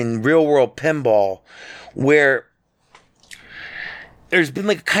thing in real-world pinball where there's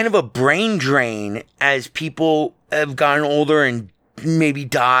been kind of a brain drain as people have gotten older and maybe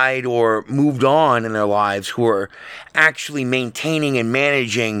died or moved on in their lives who are actually maintaining and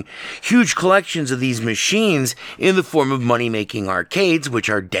managing huge collections of these machines in the form of money-making arcades, which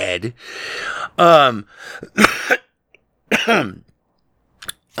are dead. And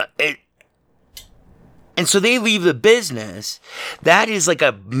so they leave the business. That is like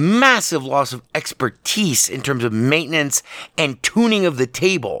a massive loss of expertise in terms of maintenance and tuning of the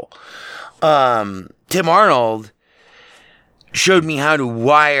table. Tim Arnold showed me how to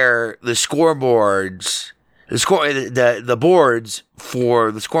wire the scoreboards, the boards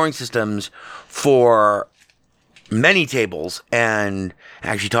for the scoring systems for many tables, and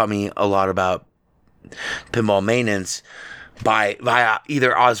actually taught me a lot about pinball maintenance via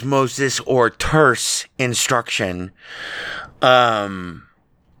either osmosis or terse instruction. Those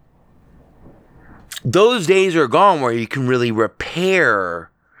days are gone where you can really repair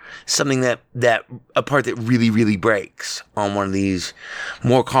something that a part that really, really breaks on one of these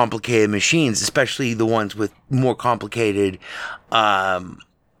more complicated machines, especially the ones with more complicated,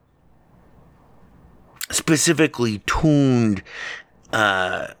 specifically tuned,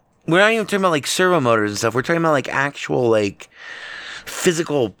 we're not even talking about like servo motors and stuff. We're talking about like actual like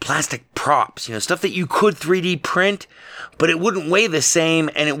physical plastic props, stuff that you could 3D print, but it wouldn't weigh the same,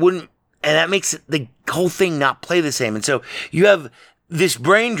 and that makes the whole thing not play the same. And so you have this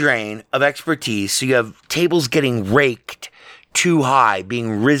brain drain of expertise. So you have tables getting raked too high,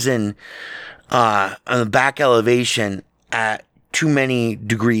 being risen on the back elevation at too many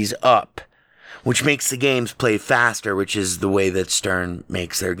degrees up, which makes the games play faster, which is the way that Stern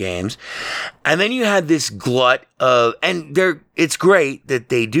makes their games. And then you had this glut of, and it's great that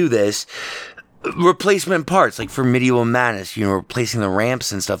they do this, replacement parts, like for Medieval Madness, replacing the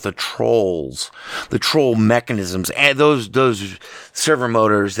ramps and stuff, the troll mechanisms, and those servo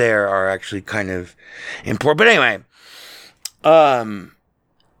motors there are actually kind of important. But anyway, and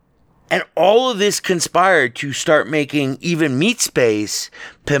all of this conspired to start making even MeatSpace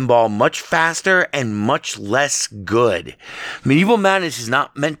pinball much faster and much less good. Medieval Madness is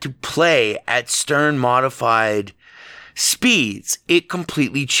not meant to play at Stern modified speeds. It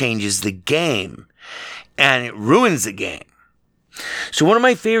completely changes the game, and it ruins the game. So one of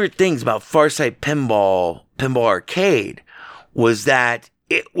my favorite things about Farsight Pinball Arcade was that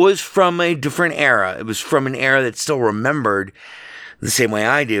it was from a different era. It was from an era that still remembered, the same way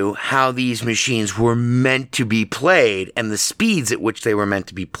I do, how these machines were meant to be played and the speeds at which they were meant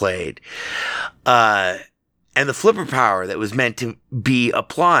to be played. And the flipper power that was meant to be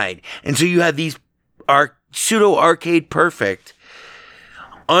applied. And so you had these pseudo arcade perfect,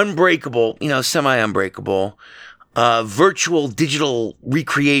 unbreakable, semi-unbreakable, virtual digital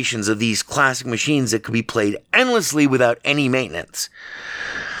recreations of these classic machines that could be played endlessly without any maintenance.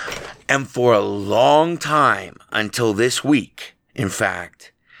 And for a long time, until this week, in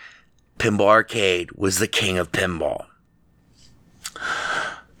fact, Pinball Arcade was the king of pinball.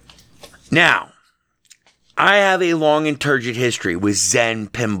 Now, I have a long and turgid history with Zen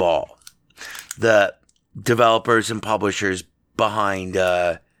Pinball, the developers and publishers behind,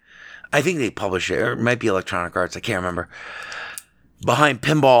 I think they publish it, or it might be Electronic Arts, I can't remember, behind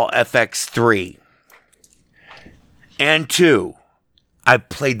Pinball FX3 and 2. I've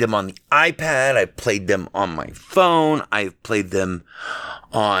played them on the iPad, I've played them on my phone, I've played them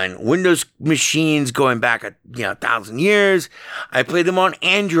on Windows machines going back 1,000 years. I played them on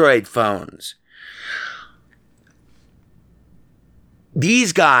Android phones.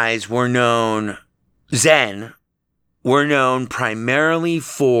 These guys Zen were known primarily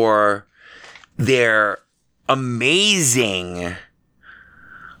for their amazing,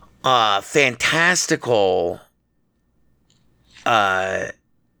 fantastical,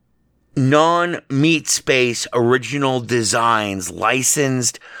 non-MeatSpace original designs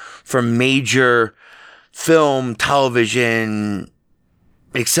licensed from major film, television,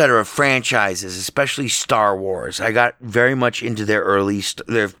 etc. franchises, especially Star Wars. I got very much into their early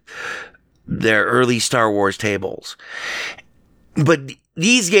Star Wars tables. But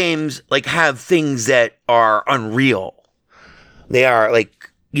these games have things that are unreal. They are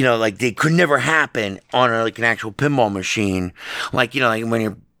they could never happen on an actual pinball machine. Like when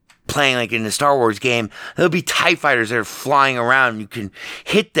you're playing in a Star Wars game, there'll be TIE fighters that are flying around. You can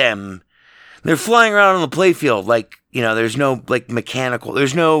hit them. They're flying around on the playfield. There's no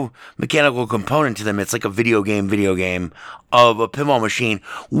mechanical component to them. It's like a video game of a pinball machine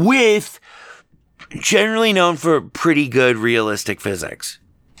with generally known for pretty good realistic physics,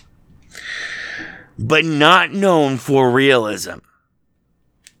 but not known for realism.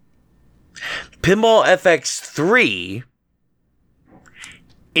 Pinball FX3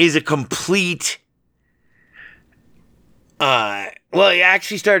 is a complete Well, it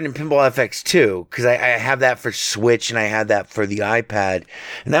actually started in Pinball FX2 because I have that for Switch and I had that for the iPad,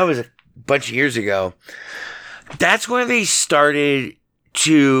 and that was a bunch of years ago. That's when they started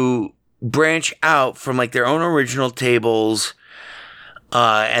to branch out from like their own original tables,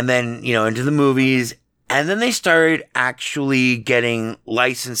 and then, you know, into the movies. And then they started actually getting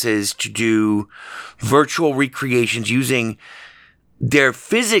licenses to do virtual recreations using their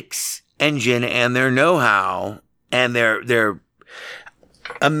physics engine and their know-how and their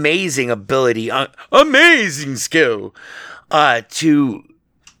amazing ability, amazing skill, to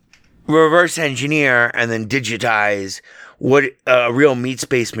reverse engineer and then digitize what a real meat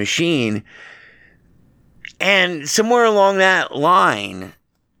space machine. And somewhere along that line,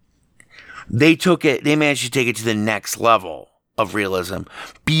 they managed to take it to the next level of realism,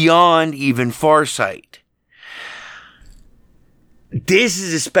 beyond even Farsight. This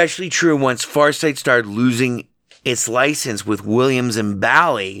is especially true once Farsight started losing its license with Williams and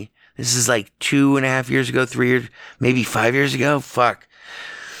Bally. This is like 2.5 years ago, 3 years, maybe 5 years ago. Fuck.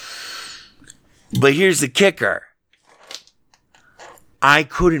 But here's the kicker. I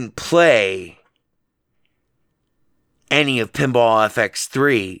couldn't play any of Pinball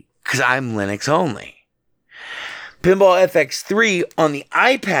FX3 because I'm Linux only. Pinball FX3 on the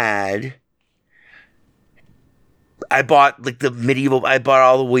iPad, I bought I bought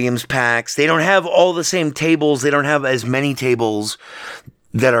all the Williams packs. They don't have all the same tables. They don't have as many tables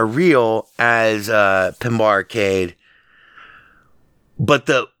that are real as Pinball Arcade. But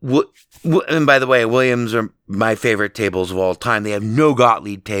and by the way, Williams are my favorite tables of all time. They have no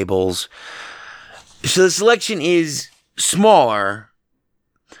Gottlieb tables. So the selection is smaller,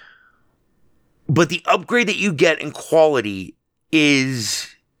 but the upgrade that you get in quality is...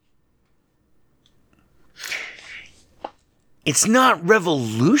 It's not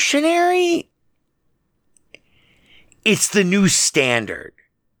revolutionary. It's the new standard.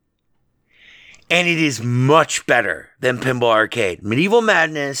 And it is much better than Pinball Arcade. Medieval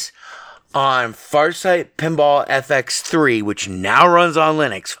Madness on Farsight Pinball FX3, which now runs on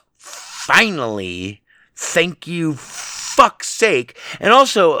Linux. Finally, thank you, fuck's sake. And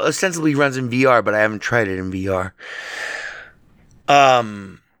also ostensibly runs in VR, but I haven't tried it in VR.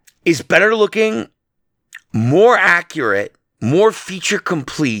 Is better looking, more accurate, more feature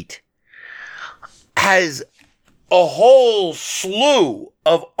complete, has a whole slew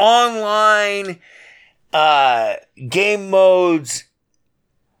of online game modes,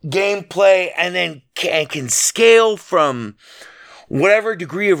 gameplay, and then can scale from whatever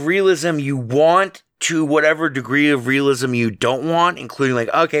degree of realism you want to whatever degree of realism you don't want, including like,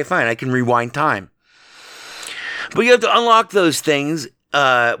 okay, fine, I can rewind time. But you have to unlock those things,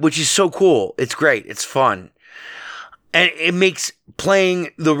 which is so cool. It's great. It's fun. And it makes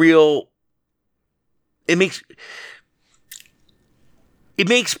playing the real... It makes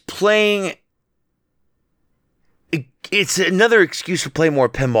playing... It's another excuse to play more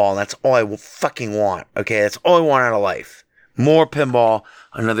pinball, and that's all I fucking want. Okay, that's all I want out of life. More pinball.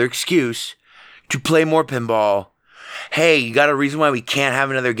 Another excuse to play more pinball. Hey, you got a reason why we can't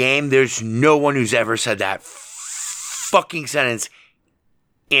have another game? There's no one who's ever said that fucking sentence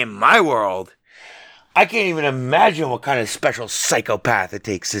in my world. I can't even imagine what kind of special psychopath it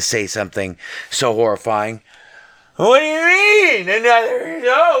takes to say something so horrifying. What do you mean? Another?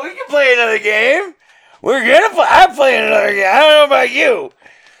 No, we can play another game. We're gonna play. I'm playing another game. I don't know about you.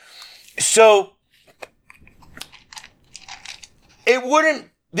 So,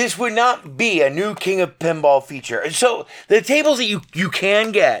 this would not be a new King of Pinball feature. And so, the tables that you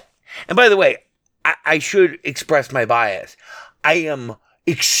can get, and by the way, I should express my bias. I am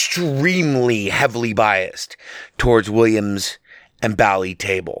extremely heavily biased towards Williams and Bally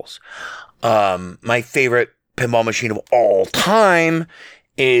tables. My favorite pinball machine of all time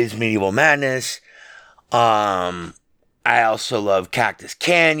is Medieval Madness. I also love Cactus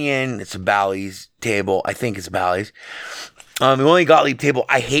Canyon. It's a Bally's table. I think it's Bally's. The only Gottlieb table,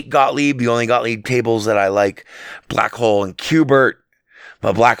 I hate Gottlieb. The only Gottlieb tables that I like, Black Hole and Qbert.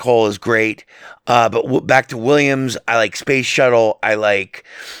 But Black Hole is great. But back to Williams, I like Space Shuttle. I like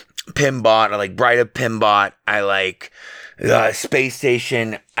Pinbot. I like Bride of Pinbot. I like Space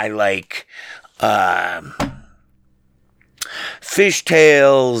Station. I like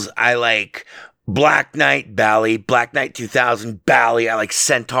Fishtails. I like Black Knight, Bally. Black Knight 2000, Bally. I like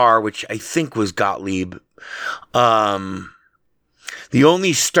Centaur, which I think was Gottlieb. The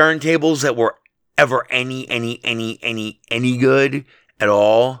only Stern tables that were ever any good at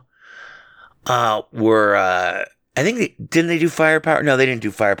all were I think didn't they do Firepower? No, they didn't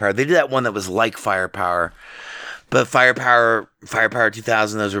do Firepower. They did that one that was like Firepower. But Firepower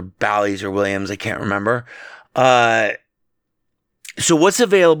 2000, those were Bally's or Williams, I can't remember. So what's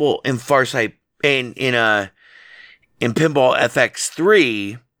available in Farsight in Pinball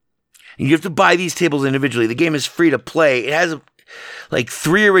FX3? You have to buy these tables individually. The game is free to play. It has like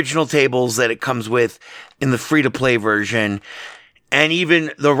 3 original tables that it comes with in the free to play version. And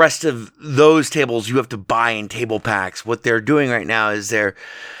even the rest of those tables you have to buy in table packs. What they're doing right now is they're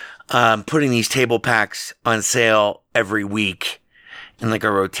putting these table packs on sale every week in like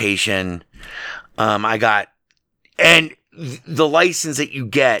a rotation. And the license that you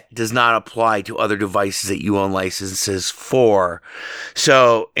get does not apply to other devices that you own licenses for.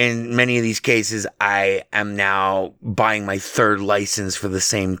 So in many of these cases, I am now buying my 3rd license for the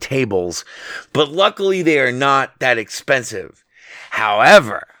same tables. But luckily, they are not that expensive.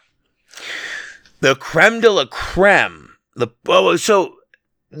 However, the creme de la creme, the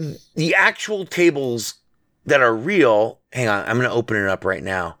actual tables that are real, hang on, I'm going to open it up right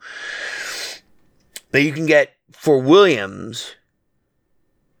now, that you can get for Williams.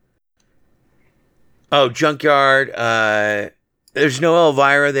 Oh, Junkyard. There's no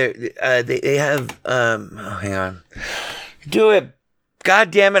Elvira there. They have, hang on. Do it. God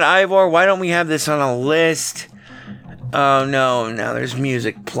damn it, Ivor. Why don't we have this on a list? Oh, no. Now there's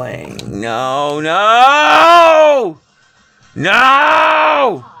music playing. No.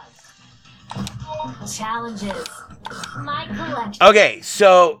 Challenges. My collection. Okay,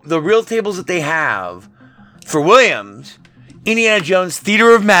 so the real tables that they have for Williams, Indiana Jones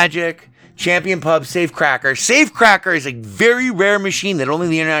Theater of Magic, Champion Pub, Safecracker. Safecracker is a very rare machine that only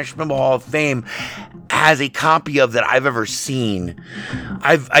the International Pinball Hall of Fame has a copy of that I've ever seen.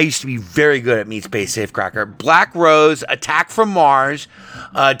 I used to be very good at Meat Space Safecracker. Black Rose, Attack from Mars,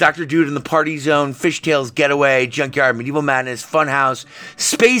 Dr. Dude in the Party Zone, Fishtails Getaway, Junkyard, Medieval Madness, Funhouse,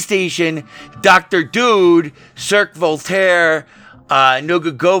 Space Station, Dr. Dude, Cirque Voltaire,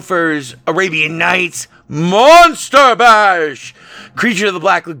 Noga Gophers, Arabian Nights, Monster Bash, Creature of the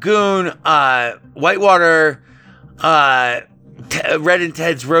Black Lagoon, Whitewater, Red and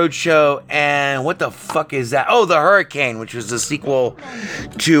Ted's Roadshow, and what the fuck is that? Oh, The Hurricane, which was the sequel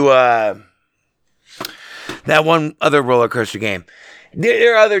to that one other roller coaster game.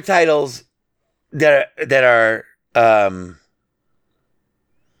 There are other titles that are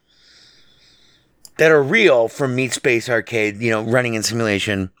real from Meat Space Arcade, running in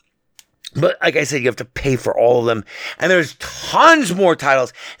simulation. But like I said, you have to pay for all of them. And there's tons more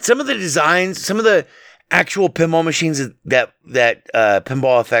titles. Some of the designs, some of the actual pinball machines that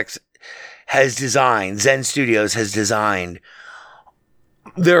Pinball FX has designed, Zen Studios has designed,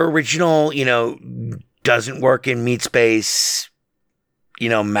 their original, doesn't work in Meat Space,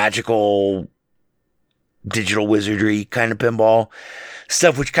 magical digital wizardry kind of pinball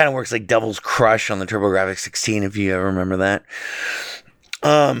stuff, which kind of works like Devil's Crush on the TurboGrafx 16, if you ever remember that.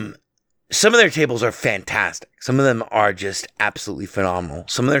 Some of their tables are fantastic. Some of them are just absolutely phenomenal.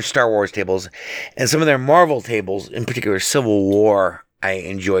 Some of their Star Wars tables and some of their Marvel tables, in particular Civil War, I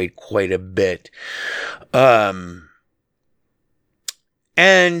enjoyed quite a bit. And,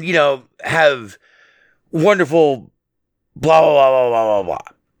 have wonderful blah, blah, blah, blah, blah, blah, blah.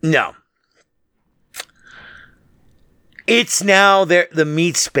 No. It's now the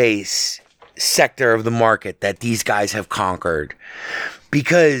Meat Space sector of the market that these guys have conquered.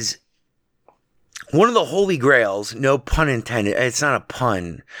 Because one of the holy grails, no pun intended, it's not a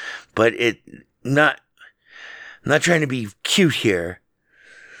pun, but I'm not trying to be cute here.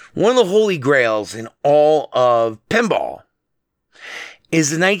 One of the holy grails in all of pinball is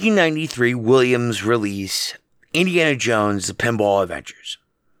the 1993 Williams release, Indiana Jones, The Pinball Adventures.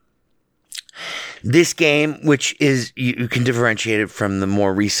 This game, which is, you can differentiate it from the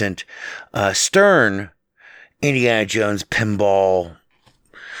more recent Stern Indiana Jones Pinball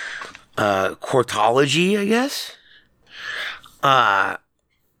Quartology, I guess. By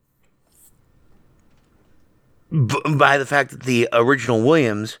the fact that the original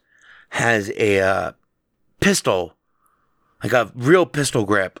Williams has a pistol, like a real pistol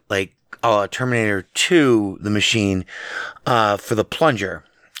grip, like Terminator 2, the machine, for the plunger,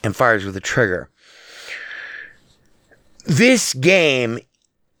 and fires with a trigger. This game,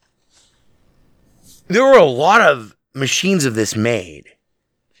 there were a lot of machines of this made.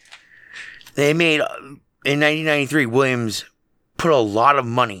 They made, in 1993, Williams put a lot of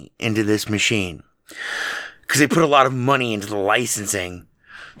money into this machine. Because they put a lot of money into the licensing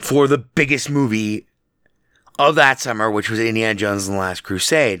for the biggest movie of that summer, which was Indiana Jones and the Last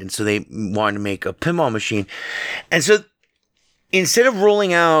Crusade. And so they wanted to make a pinball machine. And so instead of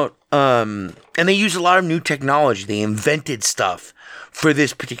rolling out, and they used a lot of new technology. They invented stuff for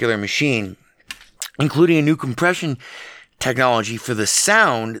this particular machine, including a new compression technology for the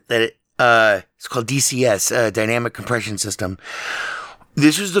sound that It's called DCS, Dynamic Compression System.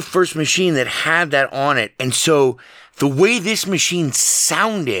 This was the first machine that had that on it. And so the way this machine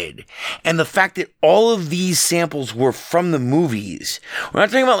sounded and the fact that all of these samples were from the movies, we're not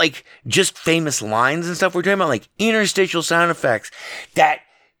talking about like just famous lines and stuff. We're talking about like interstitial sound effects that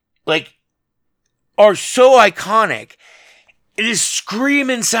like are so iconic. It is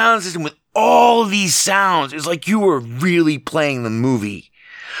screaming sound system with all these sounds. It's like you were really playing the movie.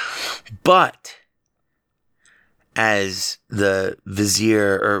 But as the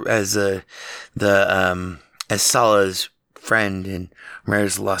vizier, or as as Salah's friend in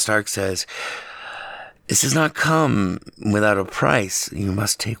Raiders of the Lost Ark says, this does not come without a price. You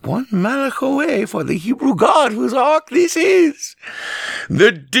must take one malach away for the Hebrew God whose ark this is.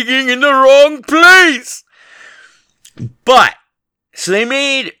 They're digging in the wrong place. But so they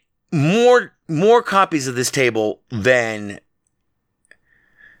made more copies of this table than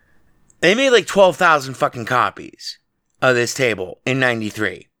they made like 12,000 fucking copies of this table in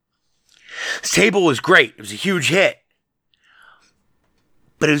 93. This table was great. It was a huge hit.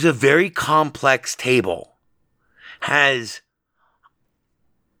 But it was a very complex table. I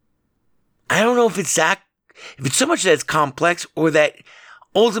don't know if it's so much that it's complex or that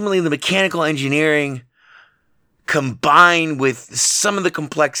ultimately the mechanical engineering combined with some of the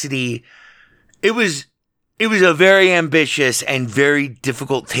complexity, it was a very ambitious and very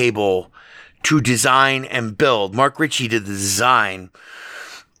difficult table to design and build. Mark Ritchie did the design.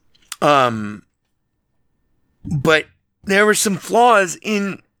 But there were some flaws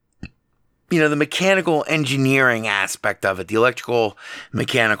in, the mechanical engineering aspect of it, the electrical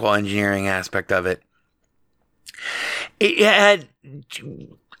mechanical engineering aspect of it. It had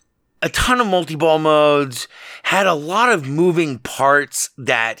a ton of multi-ball modes, had a lot of moving parts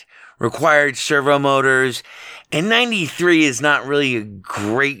that required servo motors, and 93 is not really a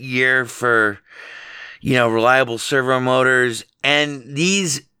great year for, reliable servo motors, and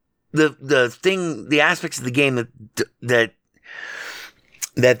the aspects of the game that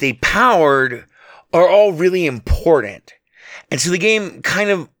they powered are all really important. And so the game kind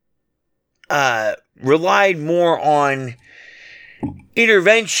of relied more on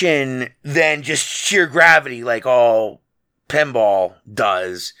intervention than just sheer gravity like all pinball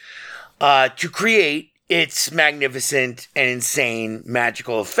does to create its magnificent and insane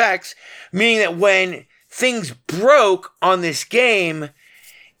magical effects, meaning that when things broke on this game,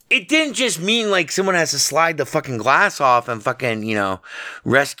 it didn't just mean like someone has to slide the fucking glass off and fucking,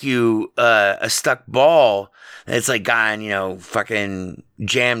 rescue a stuck ball that's like gotten, fucking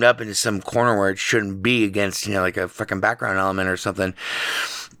jammed up into some corner where it shouldn't be against, like a fucking background element or something.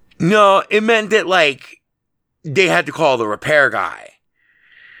 No, it meant that like they had to call the repair guy.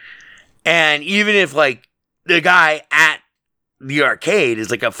 And even if like the guy at the arcade is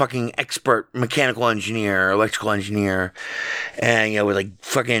like a fucking expert mechanical engineer, electrical engineer, and with like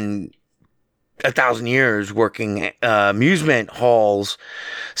fucking 1,000 years working amusement halls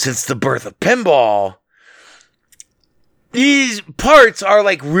since the birth of pinball, these parts are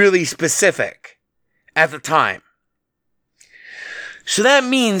like really specific at the time. So that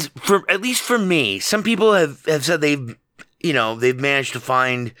means, at least for me, some people have said they've managed to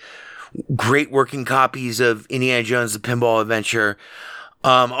find great working copies of Indiana Jones: The Pinball Adventure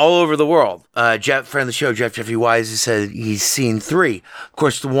all over the world. Jeff, friend of the show, Jeffrey Wise, has said he's seen 3. Of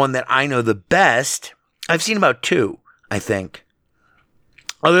course, the one that I know the best, I've seen about 2, I think.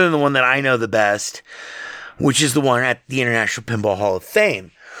 Other than the one that I know the best, which is the one at the International Pinball Hall of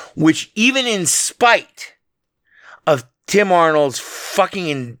Fame, which even in spite of Tim Arnold's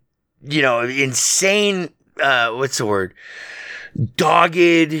fucking, insane, what's the word?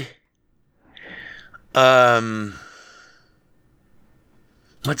 Dogged,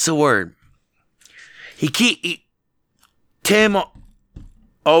 what's the word? Tim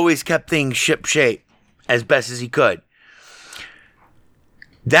always kept things ship shape as best as he could.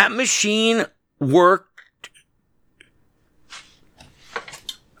 That machine worked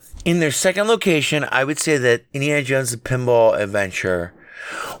in their second location. I would say that Indiana Jones: The Pinball Adventure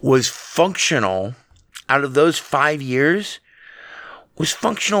was functional out of those 5 years. Was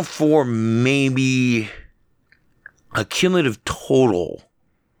functional for maybe a cumulative total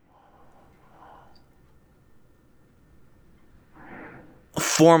of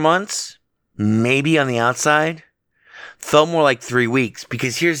 4 months, maybe on the outside. Felt more like 3 weeks,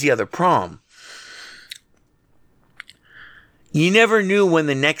 because here's the other problem. You never knew when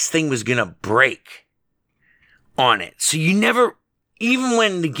the next thing was going to break on it. So you never, even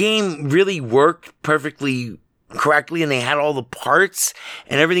when the game really worked perfectly correctly and they had all the parts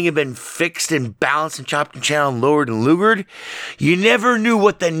and everything had been fixed and balanced and chopped and channeled and lowered and lugered, you never knew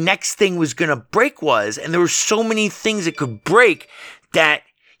what the next thing was going to break was. And there were so many things that could break that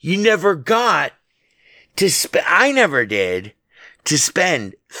you never got to I never did to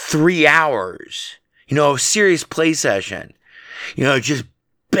spend 3 hours, a serious play session, just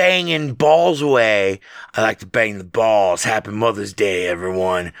banging balls away. I like to bang the balls. Happy Mother's Day,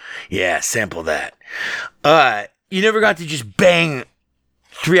 everyone. Yeah, sample that. You never got to just bang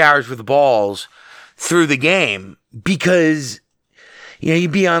 3 hours worth of balls through the game because,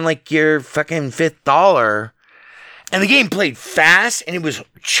 you'd be on like your fucking $5th. And the game played fast and it was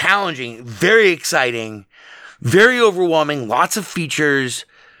challenging, very exciting, very overwhelming, lots of features.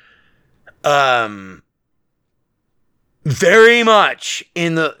 Very much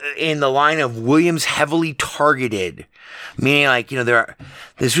in the line of Williams heavily targeted, meaning like,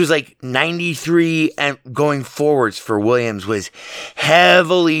 this was like 93 and going forwards for Williams was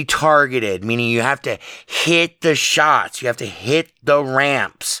heavily targeted, meaning you have to hit the shots, you have to hit the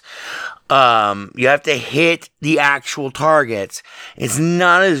ramps, you have to hit the actual targets. It's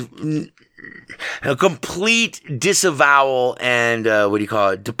not as a complete disavowal and,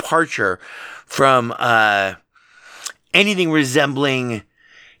 departure from, anything resembling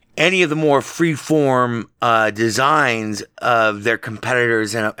any of the more freeform designs of their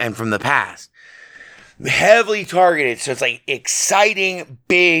competitors and from the past. Heavily targeted, so it's like exciting,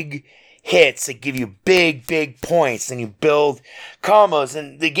 big hits that give you big, big points. Then you build combos,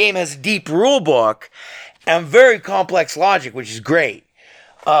 and the game has a deep rule book and very complex logic, which is great.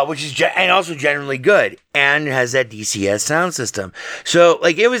 And also generally good, and has that DCS sound system. So,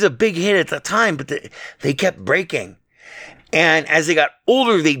 like, it was a big hit at the time, but they kept breaking. And as they got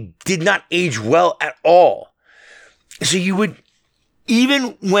older, they did not age well at all. So you would,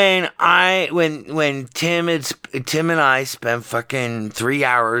 even when Tim and I spent fucking 3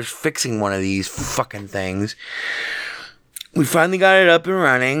 hours fixing one of these fucking things, we finally got it up and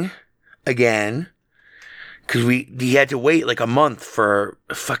running again. Cause we had to wait like a month for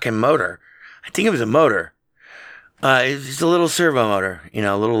a fucking motor. I think it was a motor. It's just a little servo motor,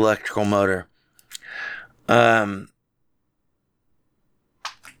 a little electrical motor.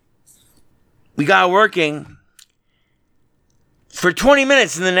 We got working for 20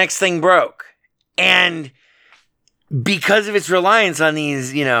 minutes and the next thing broke. And because of its reliance on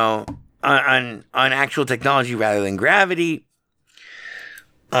these, on actual technology rather than gravity,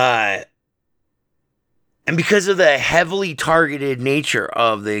 and because of the heavily targeted nature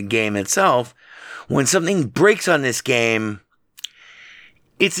of the game itself, when something breaks on this game,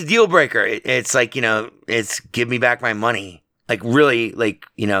 it's a deal breaker. It's like, it's give me back my money. Like really, like,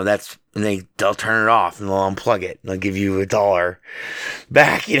 that's, and they'll turn it off and they'll unplug it and they'll give you $1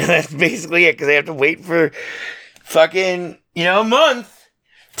 back. That's basically it, because they have to wait for fucking, a month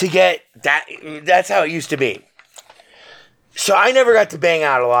to get that. That's how it used to be. So I never got to bang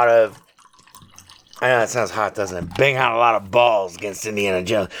out a lot of, I know that sounds hot, doesn't it? Bang out a lot of balls against Indiana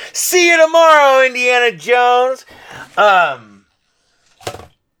Jones. See you tomorrow, Indiana Jones.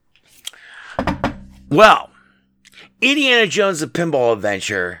 Well, Indiana Jones: The Pinball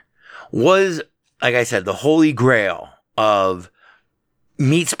Adventure was, like I said, the holy grail of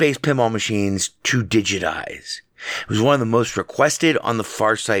meat space pinball machines to digitize. It was one of the most requested on the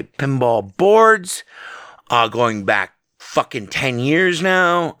Farsight pinball boards, going back fucking 10 years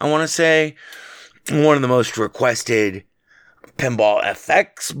now, I want to say. One of the most requested Pinball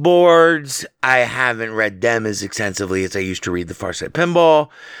FX boards. I haven't read them as extensively as I used to read the Farsight Pinball.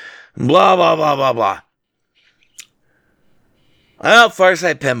 Blah, blah, blah, blah, blah. Well,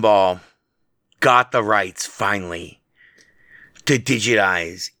 Farsight Pinball got the rights, finally, to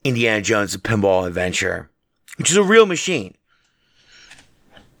digitize Indiana Jones: The Pinball Adventure, which is a real machine.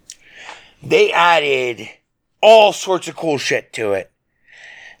 They added all sorts of cool shit to it.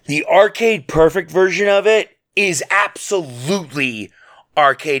 The arcade perfect version of it is absolutely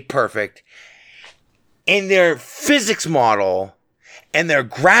arcade perfect. And their physics model and their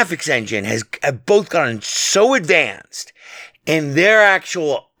graphics engine have both gotten so advanced, and their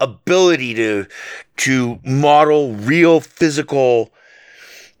actual ability to model real physical,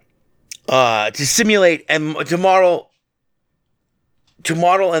 to simulate and to model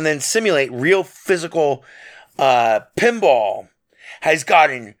and then simulate real physical pinball has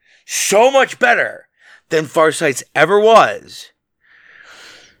gotten so much better than Farsight's ever was,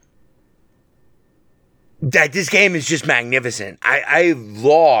 that this game is just magnificent. I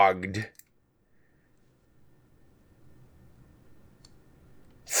logged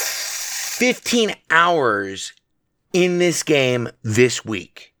 15 hours in this game this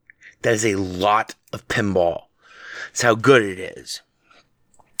week. That is a lot of pinball That's how good it is.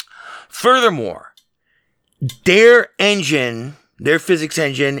 Furthermore, their engine, their physics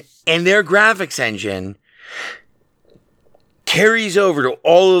engine, and their graphics engine carries over to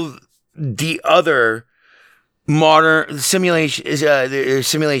all of the other modern simulations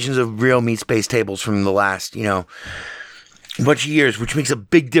of real meat space tables from the last, bunch of years, which makes a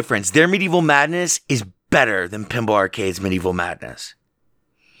big difference. Their Medieval Madness is better than Pinball Arcade's Medieval Madness.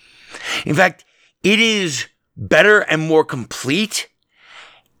 In fact, it is better and more complete,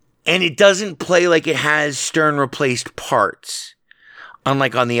 and it doesn't play like it has Stern replaced parts,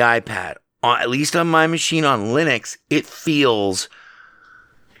 unlike on the iPad. At least on my machine on Linux, it feels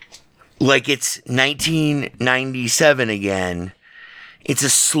like it's 1997 again. It's a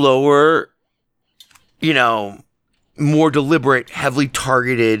slower, more deliberate, heavily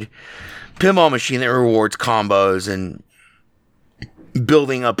targeted pinball machine that rewards combos and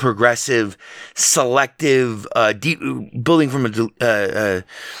building a progressive, selective, building from a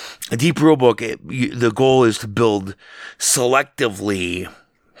deep rule book. The goal is to build selectively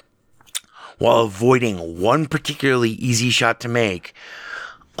while avoiding one particularly easy shot to make.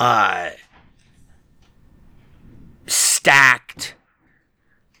 Stacked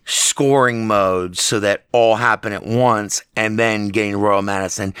scoring modes so that all happen at once, and then getting Royal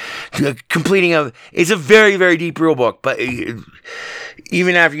Madison, completing it's a very, very deep rule book, but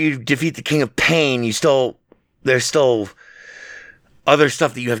even after you defeat the King of Pain, there's still other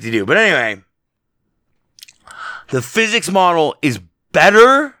stuff that you have to do. But anyway, the physics model is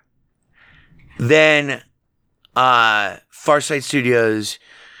better than Farsight Studios'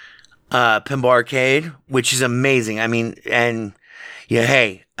 Pinball Arcade, which is amazing. I mean, and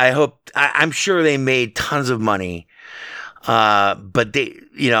hey, I'm sure they made tons of money, but they,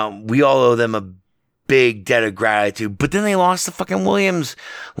 we all owe them a big debt of gratitude. But then they lost the fucking Williams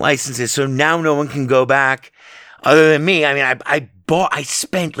licenses, so now no one can go back other than me. I mean, I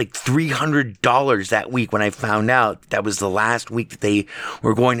spent like $300 that week when I found out that was the last week that they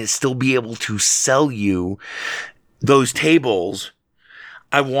were going to still be able to sell you those tables.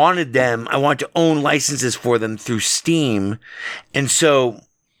 I wanted to own licenses for them through Steam. And so,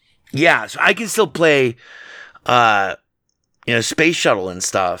 yeah, so I can still play, Space Shuttle and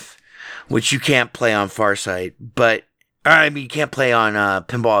stuff, which you can't play on Farsight, you can't play on,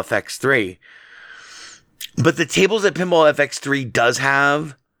 Pinball FX 3. But the tables that Pinball FX 3 does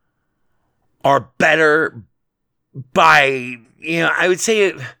have are better by, I would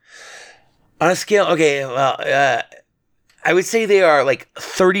say on a scale, okay, well, I would say they are like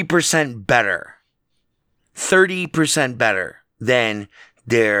 30% better. 30% better than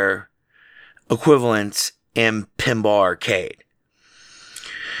their equivalents in Pinball Arcade.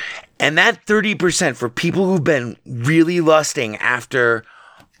 And that 30% for people who've been really lusting after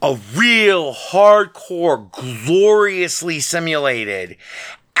a real hardcore, gloriously simulated,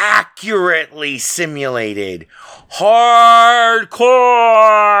 accurately simulated, hardcore,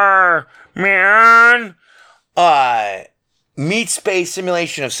 man, meat space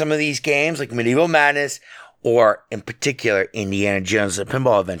simulation of some of these games, like Medieval Madness, or in particular, Indiana Jones: The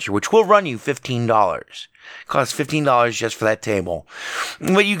Pinball Adventure, which will run you $15. It costs $15 just for that table.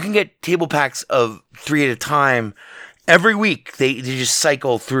 But you can get table packs of 3 at a time every week. They just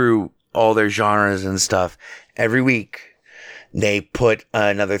cycle through all their genres and stuff. Every week, they put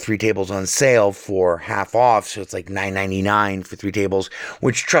another 3 tables on sale for half off, so it's like $9.99 for 3 tables,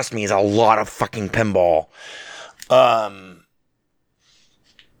 which, trust me, is a lot of fucking pinball.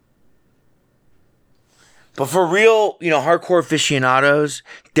 But for real, hardcore aficionados,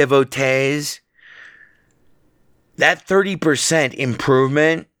 devotees, that 30%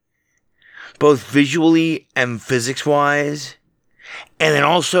 improvement, both visually and physics-wise, and then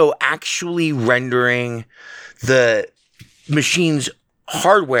also actually rendering the machine's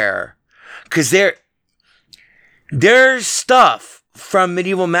hardware, because there's stuff from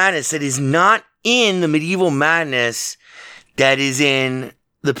Medieval Madness that is not in the Medieval Madness that is in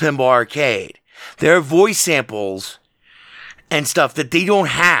the Pinball Arcade. There are voice samples and stuff that they don't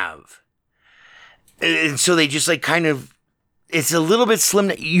have. And so they just it's a little bit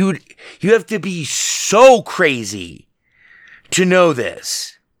slim. You have to be so crazy to know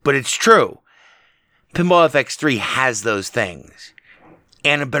this, but it's true. Pinball FX 3 has those things,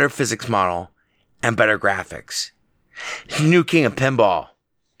 and a better physics model, and better graphics. It's the new king of pinball,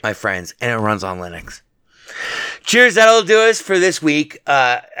 my friends, and it runs on Linux. Cheers, that'll do us for this week.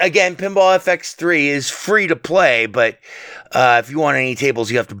 Again, Pinball FX 3 is free to play, but if you want any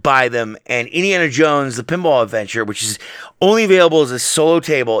tables, you have to buy them. And Indiana Jones: The Pinball Adventure, which is only available as a solo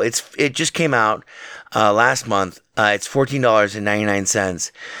table, it just came out last month. It's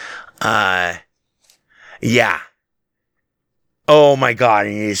 $14.99. Yeah, Oh my God,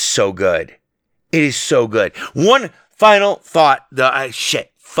 and it is so good. It is so good. One final thought. I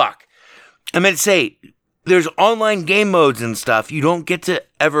meant to say, there's online game modes and stuff. You don't get to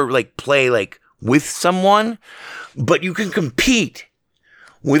ever like play like with someone, but you can compete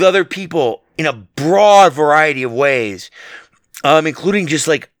with other people in a broad variety of ways, including just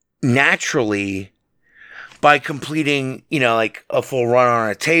like naturally by completing, like a full run on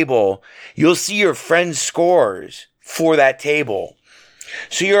a table. You'll see your friends' scores for that table.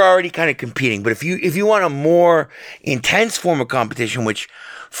 So you're already kind of competing. But if you want a more intense form of competition, which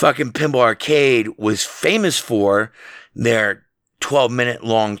fucking Pinball Arcade was famous for, their 12-minute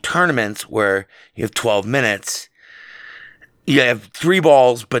long tournaments where you have 12 minutes. You have 3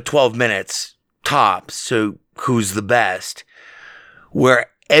 balls, but 12 minutes tops. So who's the best? Where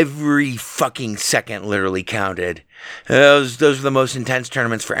every fucking second literally counted. Those are the most intense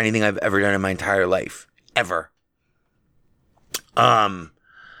tournaments for anything I've ever done in my entire life. Ever.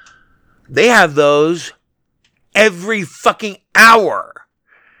 They have those every fucking hour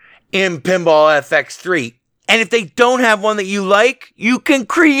in Pinball FX3. And if they don't have one that you like, you can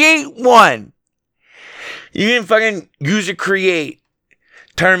create one. You can fucking use or create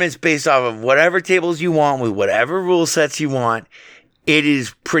tournaments based off of whatever tables you want with whatever rule sets you want. It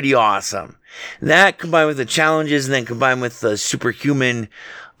is pretty awesome. That combined with the challenges and then combined with the superhuman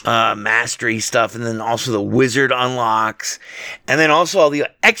mastery stuff, and then also the wizard unlocks, and then also all the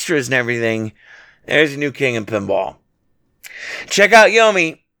extras and everything. There's a new king in pinball. Check out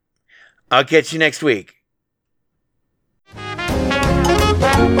Yomi. I'll catch you next week. 4 or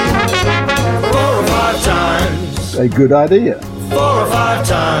 5 times. A good idea. 4 or 5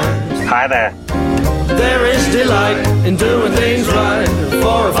 times. Hi there. There is delight in doing things right. 4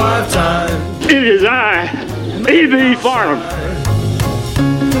 or 5 times. It is I, E.B. Farnham.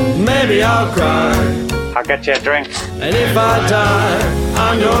 Maybe I'll cry. I'll get you a drink. And if I die,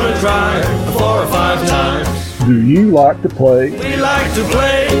 I'm gonna cry 4 or 5 times. Do you like to play? We like to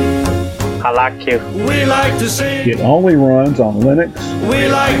play. I like you. We like to sing. It only runs on Linux. We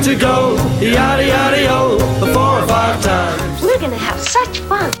like to go yada yada yo 4 or 5 times. We're gonna have such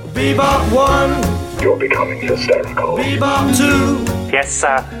fun. Bebop 1. You're becoming hysterical. Bebop 2. Yes,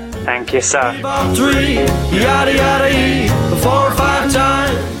 sir. Thank you, sir. Bebop 3. Yada yada e 4 or 5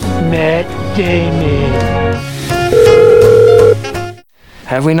 times. Matt Damon.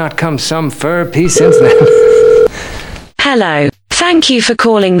 Have we not come some fur piece since then? Hello. Thank you for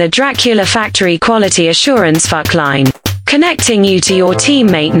calling the Dracula Factory Quality Assurance Fuck line. Connecting you to your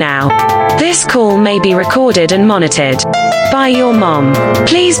teammate now. This call may be recorded and monitored by your mom.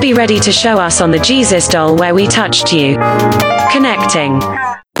 Please be ready to show us on the Jesus doll where we touched you. Connecting.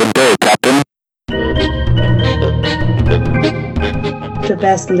 Good day, Captain. The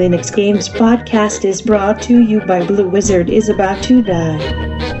Best Linux Games podcast is brought to you by Blue Wizard is About to Die.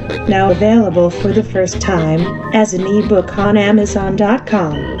 Now available for the first time as an ebook on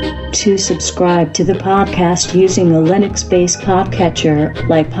Amazon.com. To subscribe to the podcast using a Linux-based podcatcher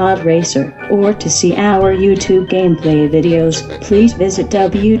like Podracer, or to see our YouTube gameplay videos, please visit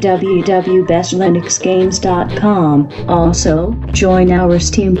www.bestlinuxgames.com. Also, join our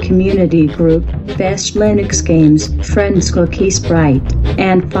Steam community group, Best Linux Games, Friends Cookie Sprite,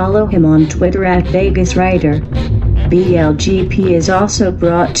 and follow him on Twitter at VegasWriter. BLGP is also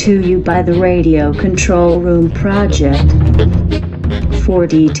brought to you by the Radio Control Room Project. For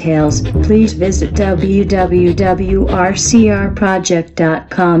details, please visit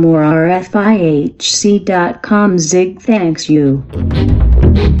www.rcrproject.com or rfihc.com. Zig thanks you.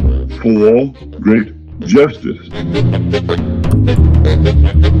 For great justice.